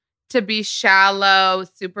manage to be shallow,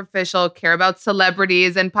 superficial, care about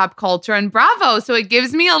celebrities and pop culture and Bravo. So it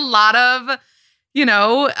gives me a lot of,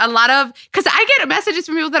 because I get messages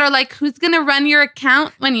from people that are like, who's going to run your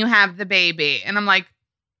account when you have the baby? And I'm like,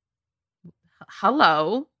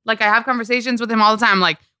 hello. Like I have conversations with him all the time. I'm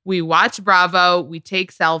like, we watch Bravo, we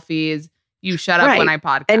take selfies. You shut up when I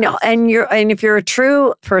podcast. And if you're a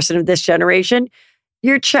true person of this generation,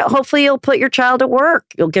 hopefully you'll put your child to work.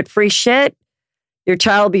 You'll get free shit. Your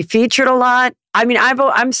child will be featured a lot. I mean,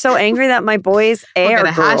 I'm so angry that my boys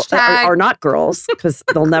are not girls because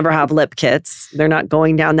they'll never have lip kits. They're not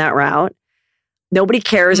going down that route. Nobody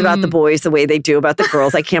cares about the boys the way they do about the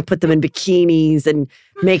girls. I can't put them in bikinis and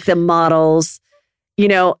make them models,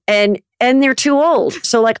 and they're too old.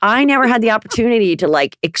 So like, I never had the opportunity to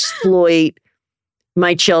like exploit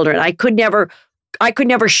my children. I could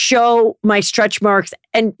never show my stretch marks.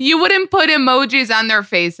 And you wouldn't put emojis on their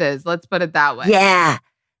faces. Let's put it that way. Yeah.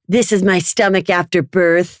 This is my stomach after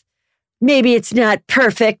birth. Maybe it's not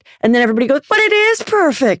perfect. And then everybody goes, but it is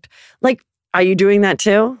perfect. Like, are you doing that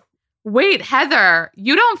too? Wait, Heather,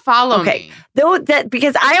 you don't follow me.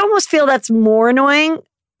 Because I almost feel that's more annoying.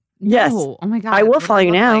 Yes. Oh my God. I will follow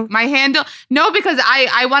you now. Like? My handle. No, because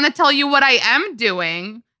I want to tell you what I am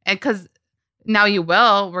doing. And because now you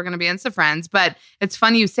will. We're going to be Insta friends. But it's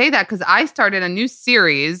funny you say that because I started a new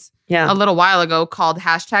series a little while ago called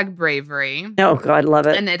 #bravery. Oh, God, love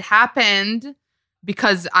it. And it happened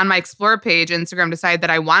because on my Explore page, Instagram decided that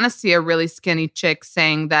I want to see a really skinny chick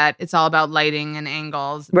saying that it's all about lighting and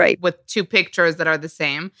angles with 2 pictures that are the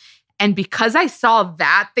same. And because I saw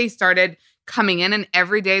that, they started coming in, and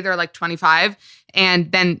every day they're like 25.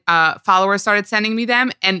 And then followers started sending me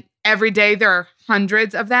them. And every day there are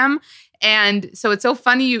hundreds of them. And so it's so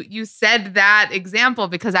funny you said that example,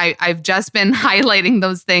 because I've just been highlighting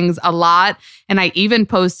those things a lot. And I even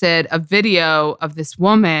posted a video of this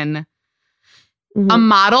woman, a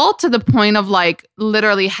model to the point of like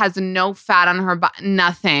literally has no fat on her body,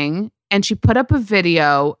 nothing. And she put up a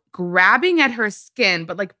video grabbing at her skin,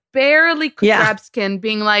 but like barely could grab skin,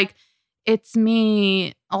 being like, it's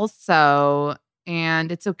me also.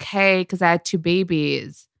 And it's okay because I had 2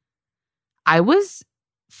 babies. I was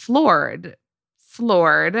floored.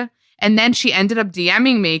 And then she ended up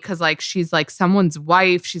DMing me because like she's like someone's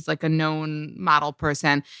wife. She's like a known model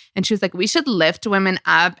person. And she was like, we should lift women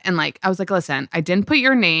up. And like, I was like, listen, I didn't put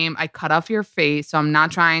your name. I cut off your face. So I'm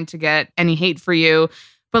not trying to get any hate for you.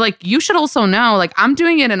 But like, you should also know, like, I'm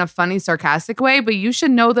doing it in a funny, sarcastic way, but you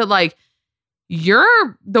should know that like,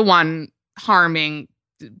 you're the one harming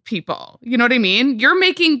people. You know what I mean? You're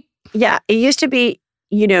making... Yeah, it used to be,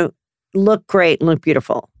 look great and look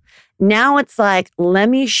beautiful. Now it's like, let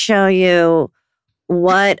me show you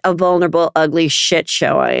what a vulnerable, ugly shit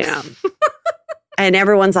show I am. And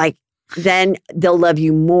everyone's like, then they'll love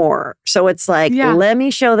you more. So it's like, let me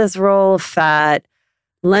show this roll of fat.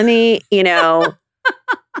 Let me,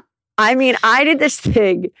 I mean, I did this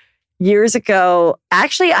thing years ago.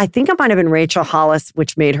 Actually, I think it might have been Rachel Hollis,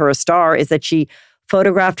 which made her a star, is that she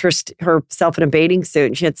photographed herself in a bathing suit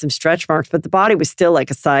and she had some stretch marks, but the body was still like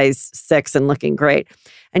a size 6 and looking great.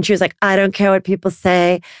 And she was like, I don't care what people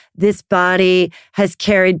say. This body has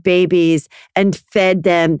carried babies and fed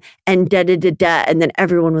them and da-da-da-da. And then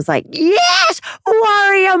everyone was like, yes,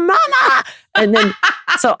 warrior mama. And then,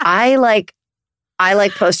 so I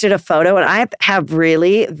posted a photo, and I have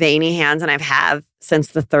really veiny hands, and I've had since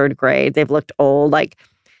the 3rd grade. They've looked old.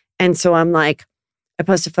 And so I'm like, I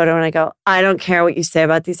post a photo and I go, I don't care what you say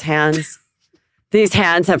about these hands. These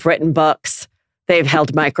hands have written books. They've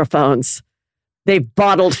held microphones. They've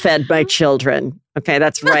bottled fed my children. Okay,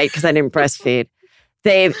 that's right, because I didn't breastfeed.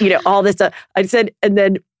 They've, all this stuff. I said, and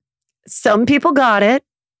then some people got it,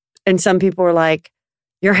 and some people were like,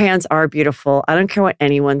 your hands are beautiful. I don't care what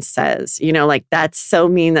anyone says. Like, that's so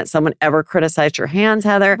mean that someone ever criticized your hands,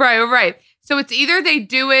 Heather. Right. So it's either they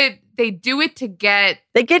do it to get...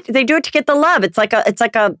 They do it to get the love. It's like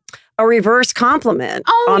a reverse compliment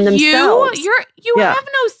on themselves. You have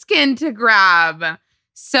no skin to grab.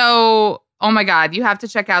 So, oh my God, you have to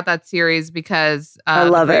check out that series because I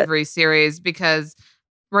love the Bravery series, because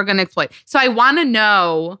we're going to exploit. So I want to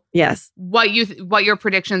know what your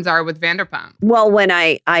predictions are with Vanderpump. Well, when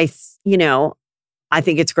I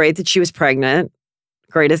think it's great that she was pregnant.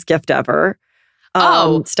 Greatest gift ever.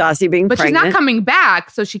 Stassi being pregnant. But she's not coming back,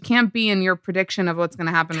 so she can't be in your prediction of what's going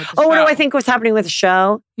to happen with the show. What do I think was happening with the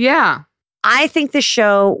show? Yeah. I think the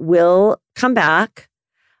show will come back.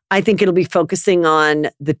 I think it'll be focusing on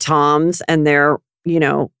the Toms and their,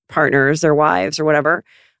 partners, their wives or whatever.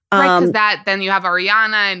 Right, because then you have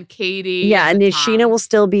Ariana and Katie. Yeah, and Sheena will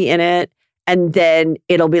still be in it. And then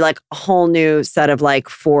it'll be like a whole new set of like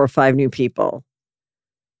 4 or 5 new people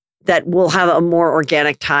that will have a more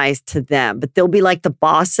organic ties to them. But they'll be like the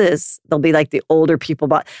bosses. They'll be like the older people.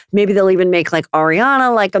 Maybe they'll even make like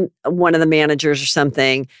Ariana like one of the managers or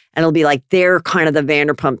something. And it'll be like they're kind of the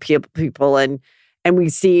Vanderpump people. And we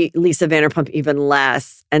see Lisa Vanderpump even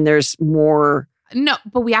less. And there's more... No,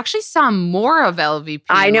 but we actually saw more of LVP.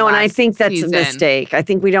 I know, and I think that's a mistake. I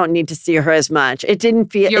think we don't need to see her as much. It didn't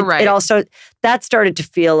feel... You're right. It also... That started to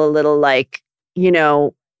feel a little like,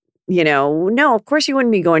 no, of course you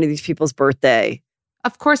wouldn't be going to these people's birthday.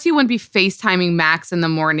 Of course you wouldn't be FaceTiming Max in the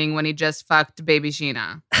morning when he just fucked baby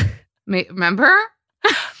Sheena. Remember?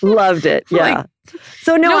 Loved it, yeah.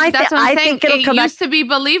 So I think it'll come back. It used to be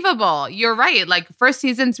believable. You're right. Like, first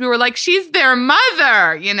seasons, we were like, she's their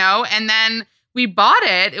mother, and then we bought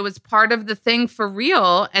it. It was part of the thing for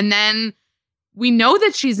real. And then we know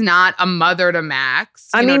that she's not a mother to Max.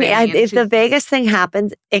 If the Vegas thing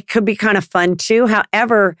happens, it could be kind of fun too.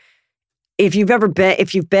 However, if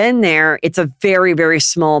you've been there, it's a very, very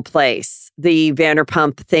small place. The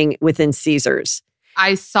Vanderpump thing within Caesars.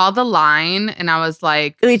 I saw the line and I was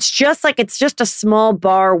like, it's just a small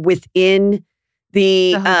bar within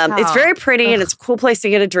the it's very pretty and it's a cool place to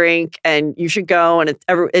get a drink and you should go, and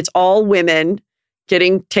it's all women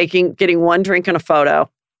getting one drink and a photo.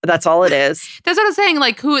 That's all it is. That's what I'm saying.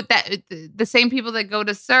 Like the same people that go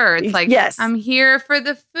to Sir. It's like, yes. I'm here for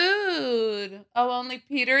the food. Oh, only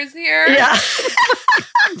Peter's here? Yeah. Shit.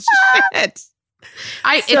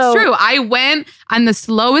 It's true. I went on the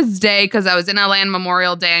slowest day because I was in LA on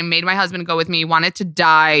Memorial Day. I made my husband go with me. He wanted to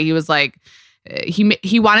die. He was like,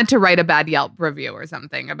 he wanted to write a bad Yelp review or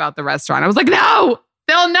something about the restaurant. I was like, no,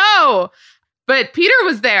 they'll know. But Peter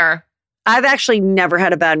was there. I've actually never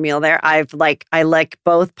had a bad meal there. I like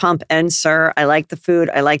both Pump and Sir. I like the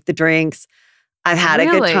food. I like the drinks. I've had a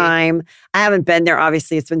good time. I haven't been there.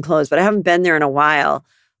 Obviously, it's been closed, but I haven't been there in a while.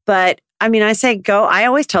 But I mean, I say go. I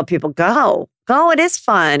always tell people go. It is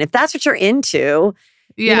fun. If that's what you're into,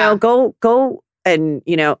 go and,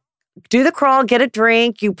 do the crawl, get a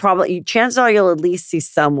drink. Chances are you'll at least see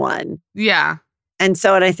someone. Yeah. And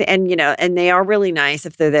so, and they are really nice.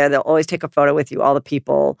 If they're there, they'll always take a photo with you, all the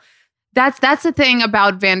people. That's the thing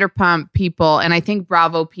about Vanderpump people, and I think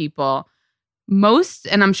Bravo people, most,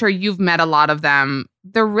 and I'm sure you've met a lot of them,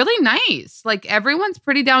 they're really nice. Like everyone's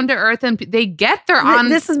pretty down to earth and they get their on.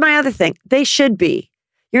 This is my other thing. They should be.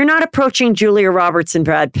 You're not approaching Julia Roberts and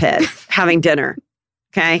Brad Pitt having dinner.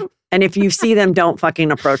 Okay. And if you see them, don't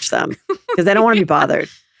fucking approach them because they don't want to be bothered.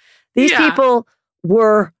 These people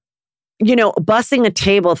were, bussing a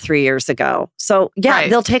table 3 years ago. So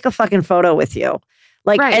they'll take a fucking photo with you.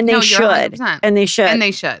 And they should. 100%. And they should. And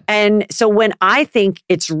they should. And so when I think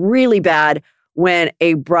it's really bad when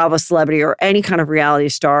a Bravo celebrity or any kind of reality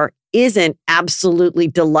star isn't absolutely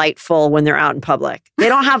delightful when they're out in public. They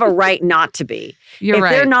don't have a right not to be. If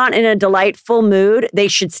they're not in a delightful mood, they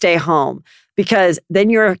should stay home because then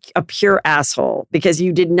you're a pure asshole because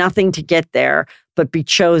you did nothing to get there but be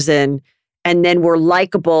chosen and then were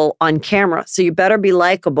likable on camera. So you better be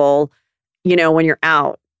likable, when you're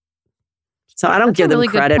out. So I don't give them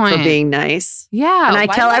credit for being nice. Yeah. And I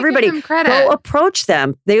tell everybody, go approach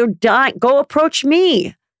them. They're dying. Go approach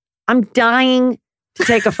me. I'm dying to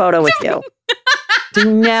take a photo with you. To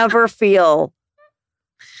never feel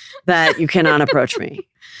that you cannot approach me.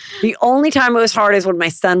 The only time it was hard is when my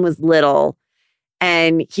son was little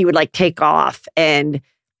and he would take off and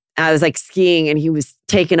I was skiing and he was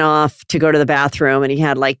taking off to go to the bathroom and he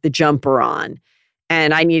had the jumper on.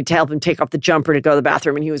 And I needed to help him take off the jumper to go to the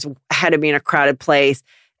bathroom. And he was ahead of me in a crowded place.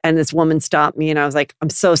 And this woman stopped me and I was like, I'm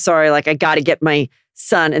so sorry. I got to get my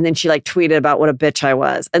son. And then she tweeted about what a bitch I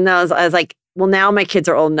was. And I was like, well, now my kids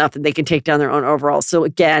are old enough that they can take down their own overalls. So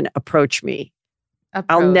again, approach me.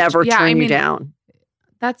 I'll never turn you down.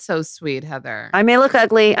 That's so sweet, Heather. I may look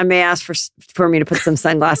ugly. I may ask for me to put some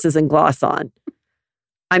sunglasses and gloss on.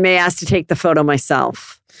 I may ask to take the photo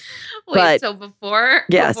myself. Wait, so before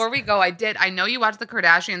we go, I know you watch the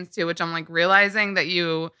Kardashians too, which I'm realizing that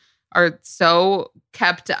you are so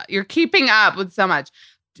you're keeping up with so much.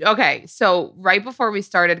 Okay, so right before we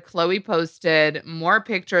started, Khloe posted more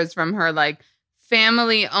pictures from her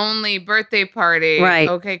family only birthday party. Right.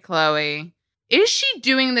 Okay, Khloe. Is she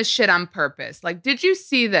doing this shit on purpose? Did you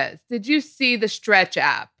see this? Did you see the Stretch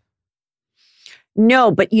app?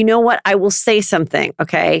 No, but you know what? I will say something,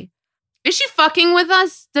 okay? Is she fucking with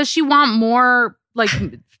us? Does she want more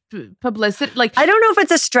publicity? I don't know if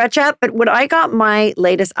it's a Stretch app, but when I got my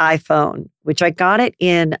latest iPhone, which I got it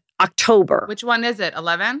in October. Which one is it?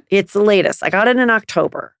 11? It's the latest. I got it in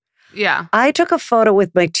October. Yeah. I took a photo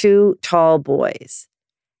with my two tall boys.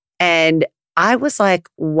 And I was like,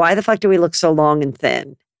 why the fuck do we look so long and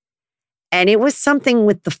thin? And it was something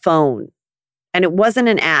with the phone. And it wasn't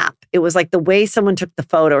an app. It was the way someone took the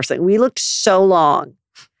photo or something. We looked so long.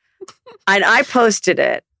 And I posted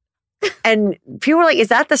it. And people were like, is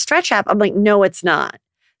that the Stretch app? I'm like, no, it's not.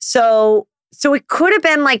 So it could have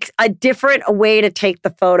been a different way to take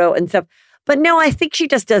the photo and stuff. But no, I think she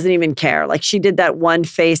just doesn't even care. She did that one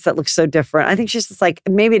face that looks so different. I think she's just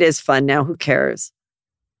maybe it is fun now. Who cares?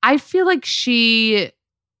 I feel like she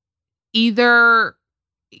either,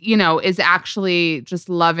 is actually just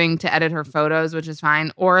loving to edit her photos, which is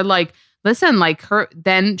fine. Or listen,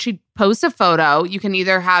 then she posts a photo. You can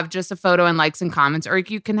either have just a photo and likes and comments, or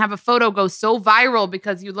you can have a photo go so viral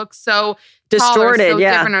because you look so distorted, tall or so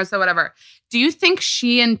different or so whatever. Do you think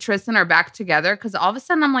she and Tristan are back together? Because all of a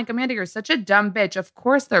sudden I'm like, Amanda, you're such a dumb bitch. Of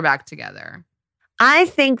course they're back together. I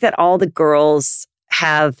think that all the girls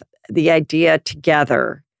have the idea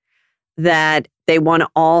together that they want to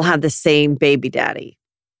all have the same baby daddy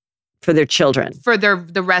for their children. For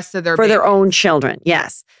the rest of their For babies. their own children,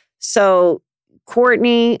 yes. So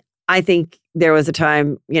Courtney, I think there was a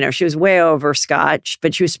time, she was way over Scott,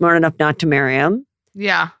 but she was smart enough not to marry him.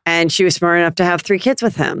 Yeah. And she was smart enough to have 3 kids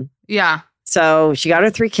with him. Yeah. So she got her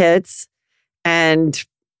 3 kids and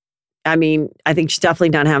I mean, I think she's definitely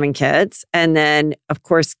done having kids. And then, of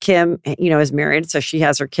course, Kim, is married. So she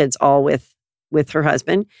has her kids all with her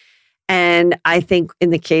husband. And I think in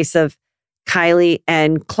the case of Kylie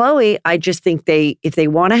and Chloe, I just think if they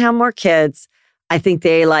want to have more kids, I think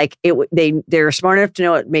they like it. They're smart enough to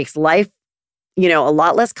know it makes life, a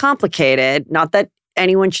lot less complicated. Not that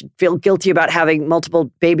anyone should feel guilty about having multiple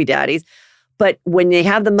baby daddies, but when they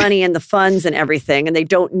have the money and the funds and everything, and they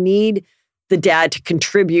don't need the dad to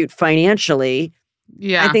contribute financially,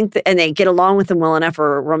 I think, and they get along with them well enough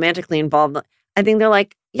or are romantically involved, I think they're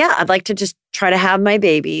like, yeah, I'd like to just try to have my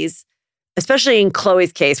babies, especially in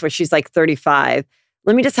Chloe's case where she's like 35.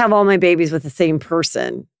 Let me just have all my babies with the same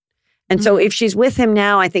person. And so if she's with him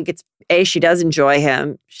now, I think it's she does enjoy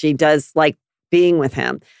him. She does like being with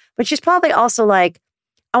him. But she's probably also like,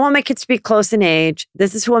 I want my kids to be close in age.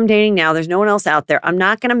 This is who I'm dating now. There's no one else out there. I'm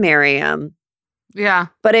not going to marry him. Yeah.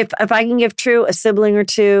 But if I can give True a sibling or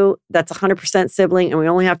two, that's 100% sibling, and we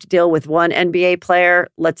only have to deal with one NBA player,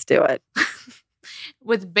 let's do it.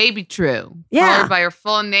 With Baby True. Yeah. Call her by her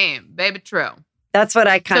full name, Baby True. That's what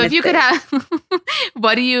I kind of So if you think. could have,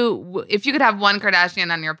 if you could have one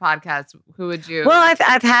Kardashian on your podcast, who would you? Well,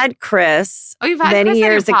 I've had Chris. Oh, you've had many Chris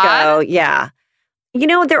years on your ago. pod? Yeah.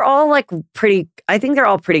 They're all like pretty, I think they're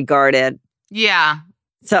all pretty guarded. Yeah.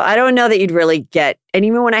 So I don't know that you'd really get, and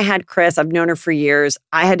even when I had Chris, I've known her for years,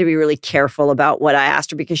 I had to be really careful about what I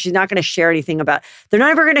asked her because she's not going to share anything they're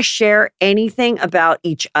not ever going to share anything about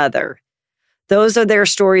each other. Those are their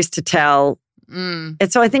stories to tell. And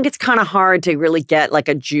so I think it's kind of hard to really get like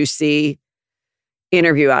a juicy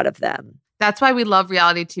interview out of them. That's why we love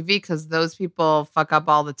reality TV, because those people fuck up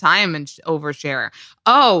all the time and overshare.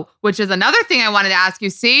 Oh, which is another thing I wanted to ask you.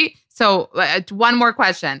 See? So one more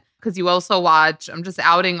question, because you also watch, I'm just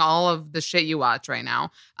outing all of the shit you watch right now,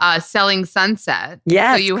 Selling Sunset.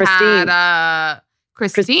 Yes, so you Christine. had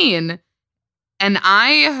Christine, and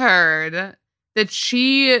I heard that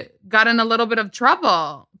she got in a little bit of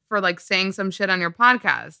trouble for like saying some shit on your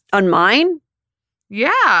podcast. On mine?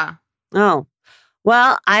 Yeah. Oh.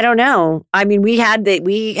 Well, I don't know. I mean, we had the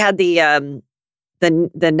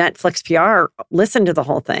Netflix PR listen to the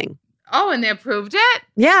whole thing. Oh, and they approved it?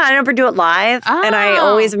 Yeah, I never do it live. Oh. And I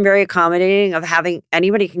always am very accommodating of having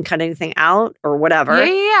anybody can cut anything out or whatever.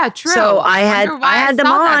 Yeah, true. So I had them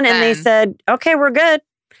on and they said, okay, we're good.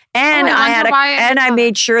 And I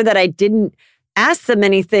made sure that I didn't ask them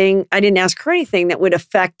anything. I didn't ask her anything that would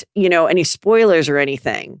affect, any spoilers or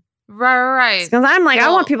anything. Right. Because I'm like, I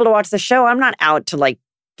want people to watch the show. I'm not out to like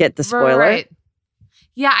get the spoiler. Right.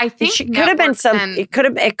 Yeah, I think it could have been it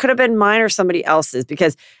could have been mine or somebody else's,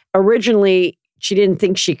 because originally she didn't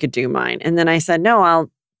think she could do mine. And then I said, no, I'll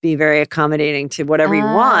be very accommodating to whatever you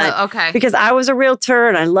want. Okay. Because I was a realtor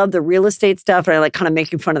and I love the real estate stuff and I like kind of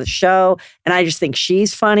making fun of the show. And I just think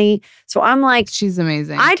she's funny. So I'm like, she's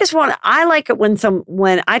amazing. I like it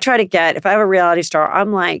when I try to get, if I have a reality star,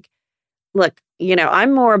 I'm like, look,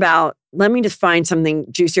 I'm more about, let me just find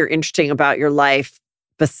something juicy or interesting about your life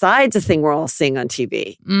besides the thing we're all seeing on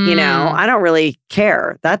TV. I don't really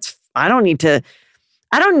care. I don't need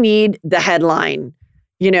the headline,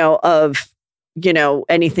 of,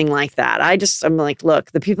 anything like that. I'm like,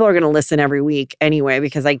 look, the people are going to listen every week anyway,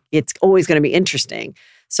 because it's always going to be interesting.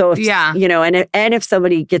 So if, and if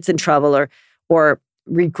somebody gets in trouble or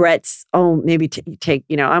regrets, maybe take,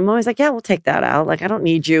 I'm always like, yeah, we'll take that out. Like, I don't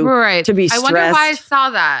need you to be stressed. I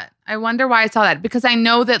wonder why I saw that. Because I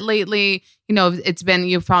know that lately,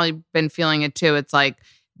 you've probably been feeling it too. It's like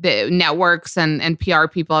the networks and PR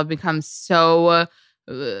people have become so,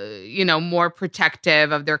 more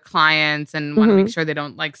protective of their clients and want to make sure they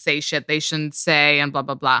don't like say shit they shouldn't say and blah,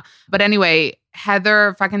 blah, blah. But anyway,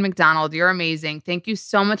 Heather fucking McDonald, you're amazing. Thank you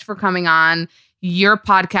so much for coming on your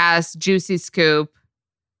podcast, Juicy Scoop.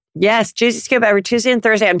 Yes, Juicy Scoop every Tuesday and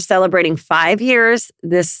Thursday. I'm celebrating 5 years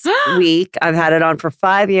this week. I've had it on for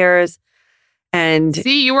 5 years. And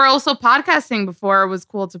see, you were also podcasting before it was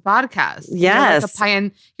cool to podcast. Yes.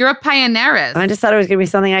 You're a pioneeress. I just thought it was going to be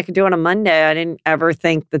something I could do on a Monday. I didn't ever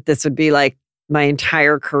think that this would be like my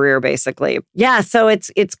entire career, basically. Yeah, so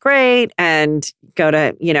it's great. And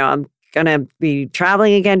I'm going to be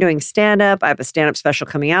traveling again, doing stand-up. I have a stand-up special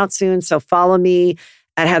coming out soon. So follow me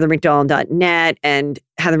at heathermcdonald.net and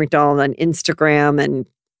Heather McDonald on Instagram and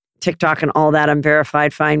TikTok and all that. I'm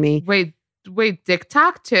verified. Find me. Wait,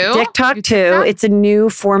 TikTok too? TikTok too. It's a new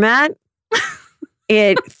format.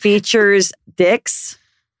 It features dicks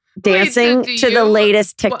dancing to the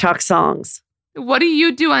latest TikTok songs. What do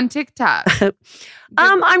you do on TikTok?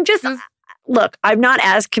 Look, I'm not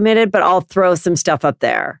as committed, but I'll throw some stuff up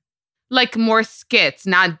there. Like more skits,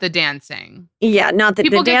 not the dancing. Yeah, not the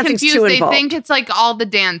People get dancing's confused. too They involved. think it's like all the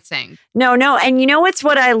dancing. No. And you know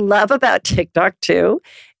what I love about TikTok too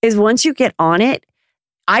is once you get on it,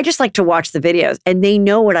 I just like to watch the videos and they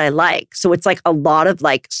know what I like. So it's like a lot of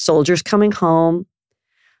like soldiers coming home,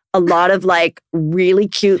 a lot of like really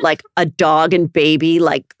cute, like a dog and baby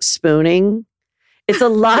like spooning. It's a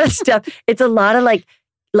lot of stuff. It's a lot of like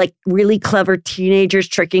really clever teenagers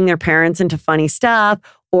tricking their parents into funny stuff,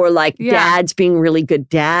 or like dads being really good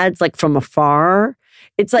dads, like from afar.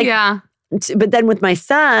 It's like, but then with my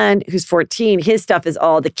son, who's 14, his stuff is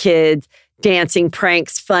all the kids dancing,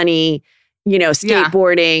 pranks, funny,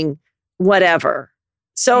 skateboarding, whatever.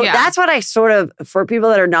 So that's what I sort of, for people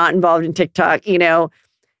that are not involved in TikTok,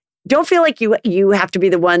 don't feel like you have to be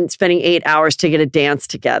the one spending 8 hours to get a dance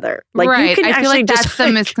together. Like you can I feel like that's the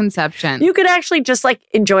like, misconception. You could actually just like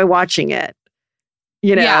enjoy watching it.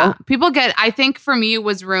 Yeah. I think for me it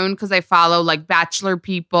was ruined because I follow like bachelor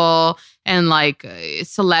people and like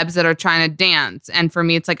celebs that are trying to dance. And for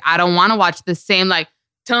me, it's like, I don't want to watch the same like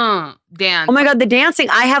dance. Oh my God, the dancing.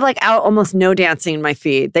 I have like almost no dancing in my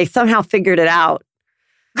feed. They somehow figured it out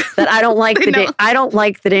that I don't like I don't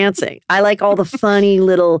like the dancing. I like all the funny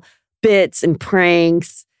little bits and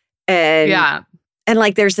pranks and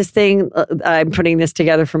like there's this thing, I'm putting this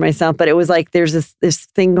together for myself, but it was like there's this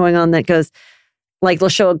thing going on that goes like they'll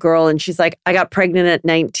show a girl and she's like, I got pregnant at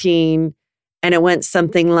 19 and it went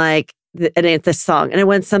something like, and it's this song and it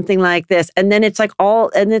went something like this. And then it's like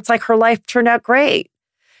it's like her life turned out great.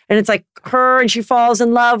 And it's like her and she falls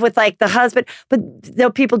in love with like the husband.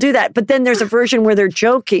 But people do that. But then there's a version where they're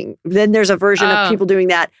joking. Then there's a version of people doing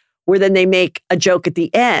that where then they make a joke at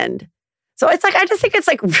the end. So it's like, I just think it's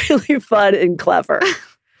like really fun and clever.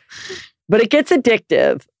 But it gets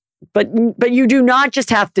addictive. But you do not just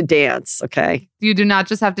have to dance, okay? You do not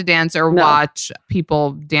just have to dance or watch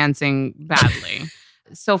people dancing badly.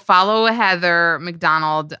 So follow Heather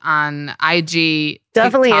McDonald on IG,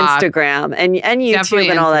 definitely TikTok, Instagram and YouTube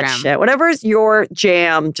and all that shit. Whatever's your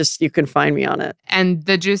jam, just you can find me on it. And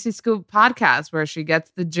the Juicy Scoop podcast where she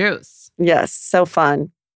gets the juice. Yes, so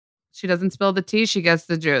fun. She doesn't spill the tea, she gets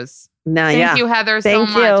the juice. Thank you, Heather, so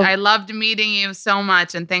much. I loved meeting you so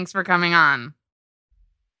much, and thanks for coming on.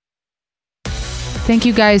 Thank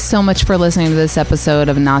you guys so much for listening to this episode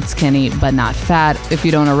of Not Skinny But Not Fat. If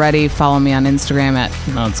you don't already, follow me on Instagram at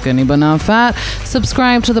Not Skinny But Not Fat.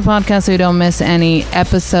 Subscribe to the podcast so you don't miss any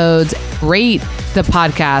episodes. Rate the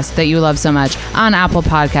podcast that you love so much on Apple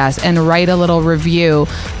Podcasts and write a little review.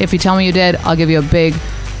 If you tell me you did, I'll give you a big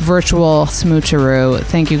virtual smoocheroo.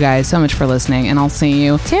 Thank you guys so much for listening, and I'll see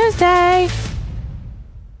you Tuesday.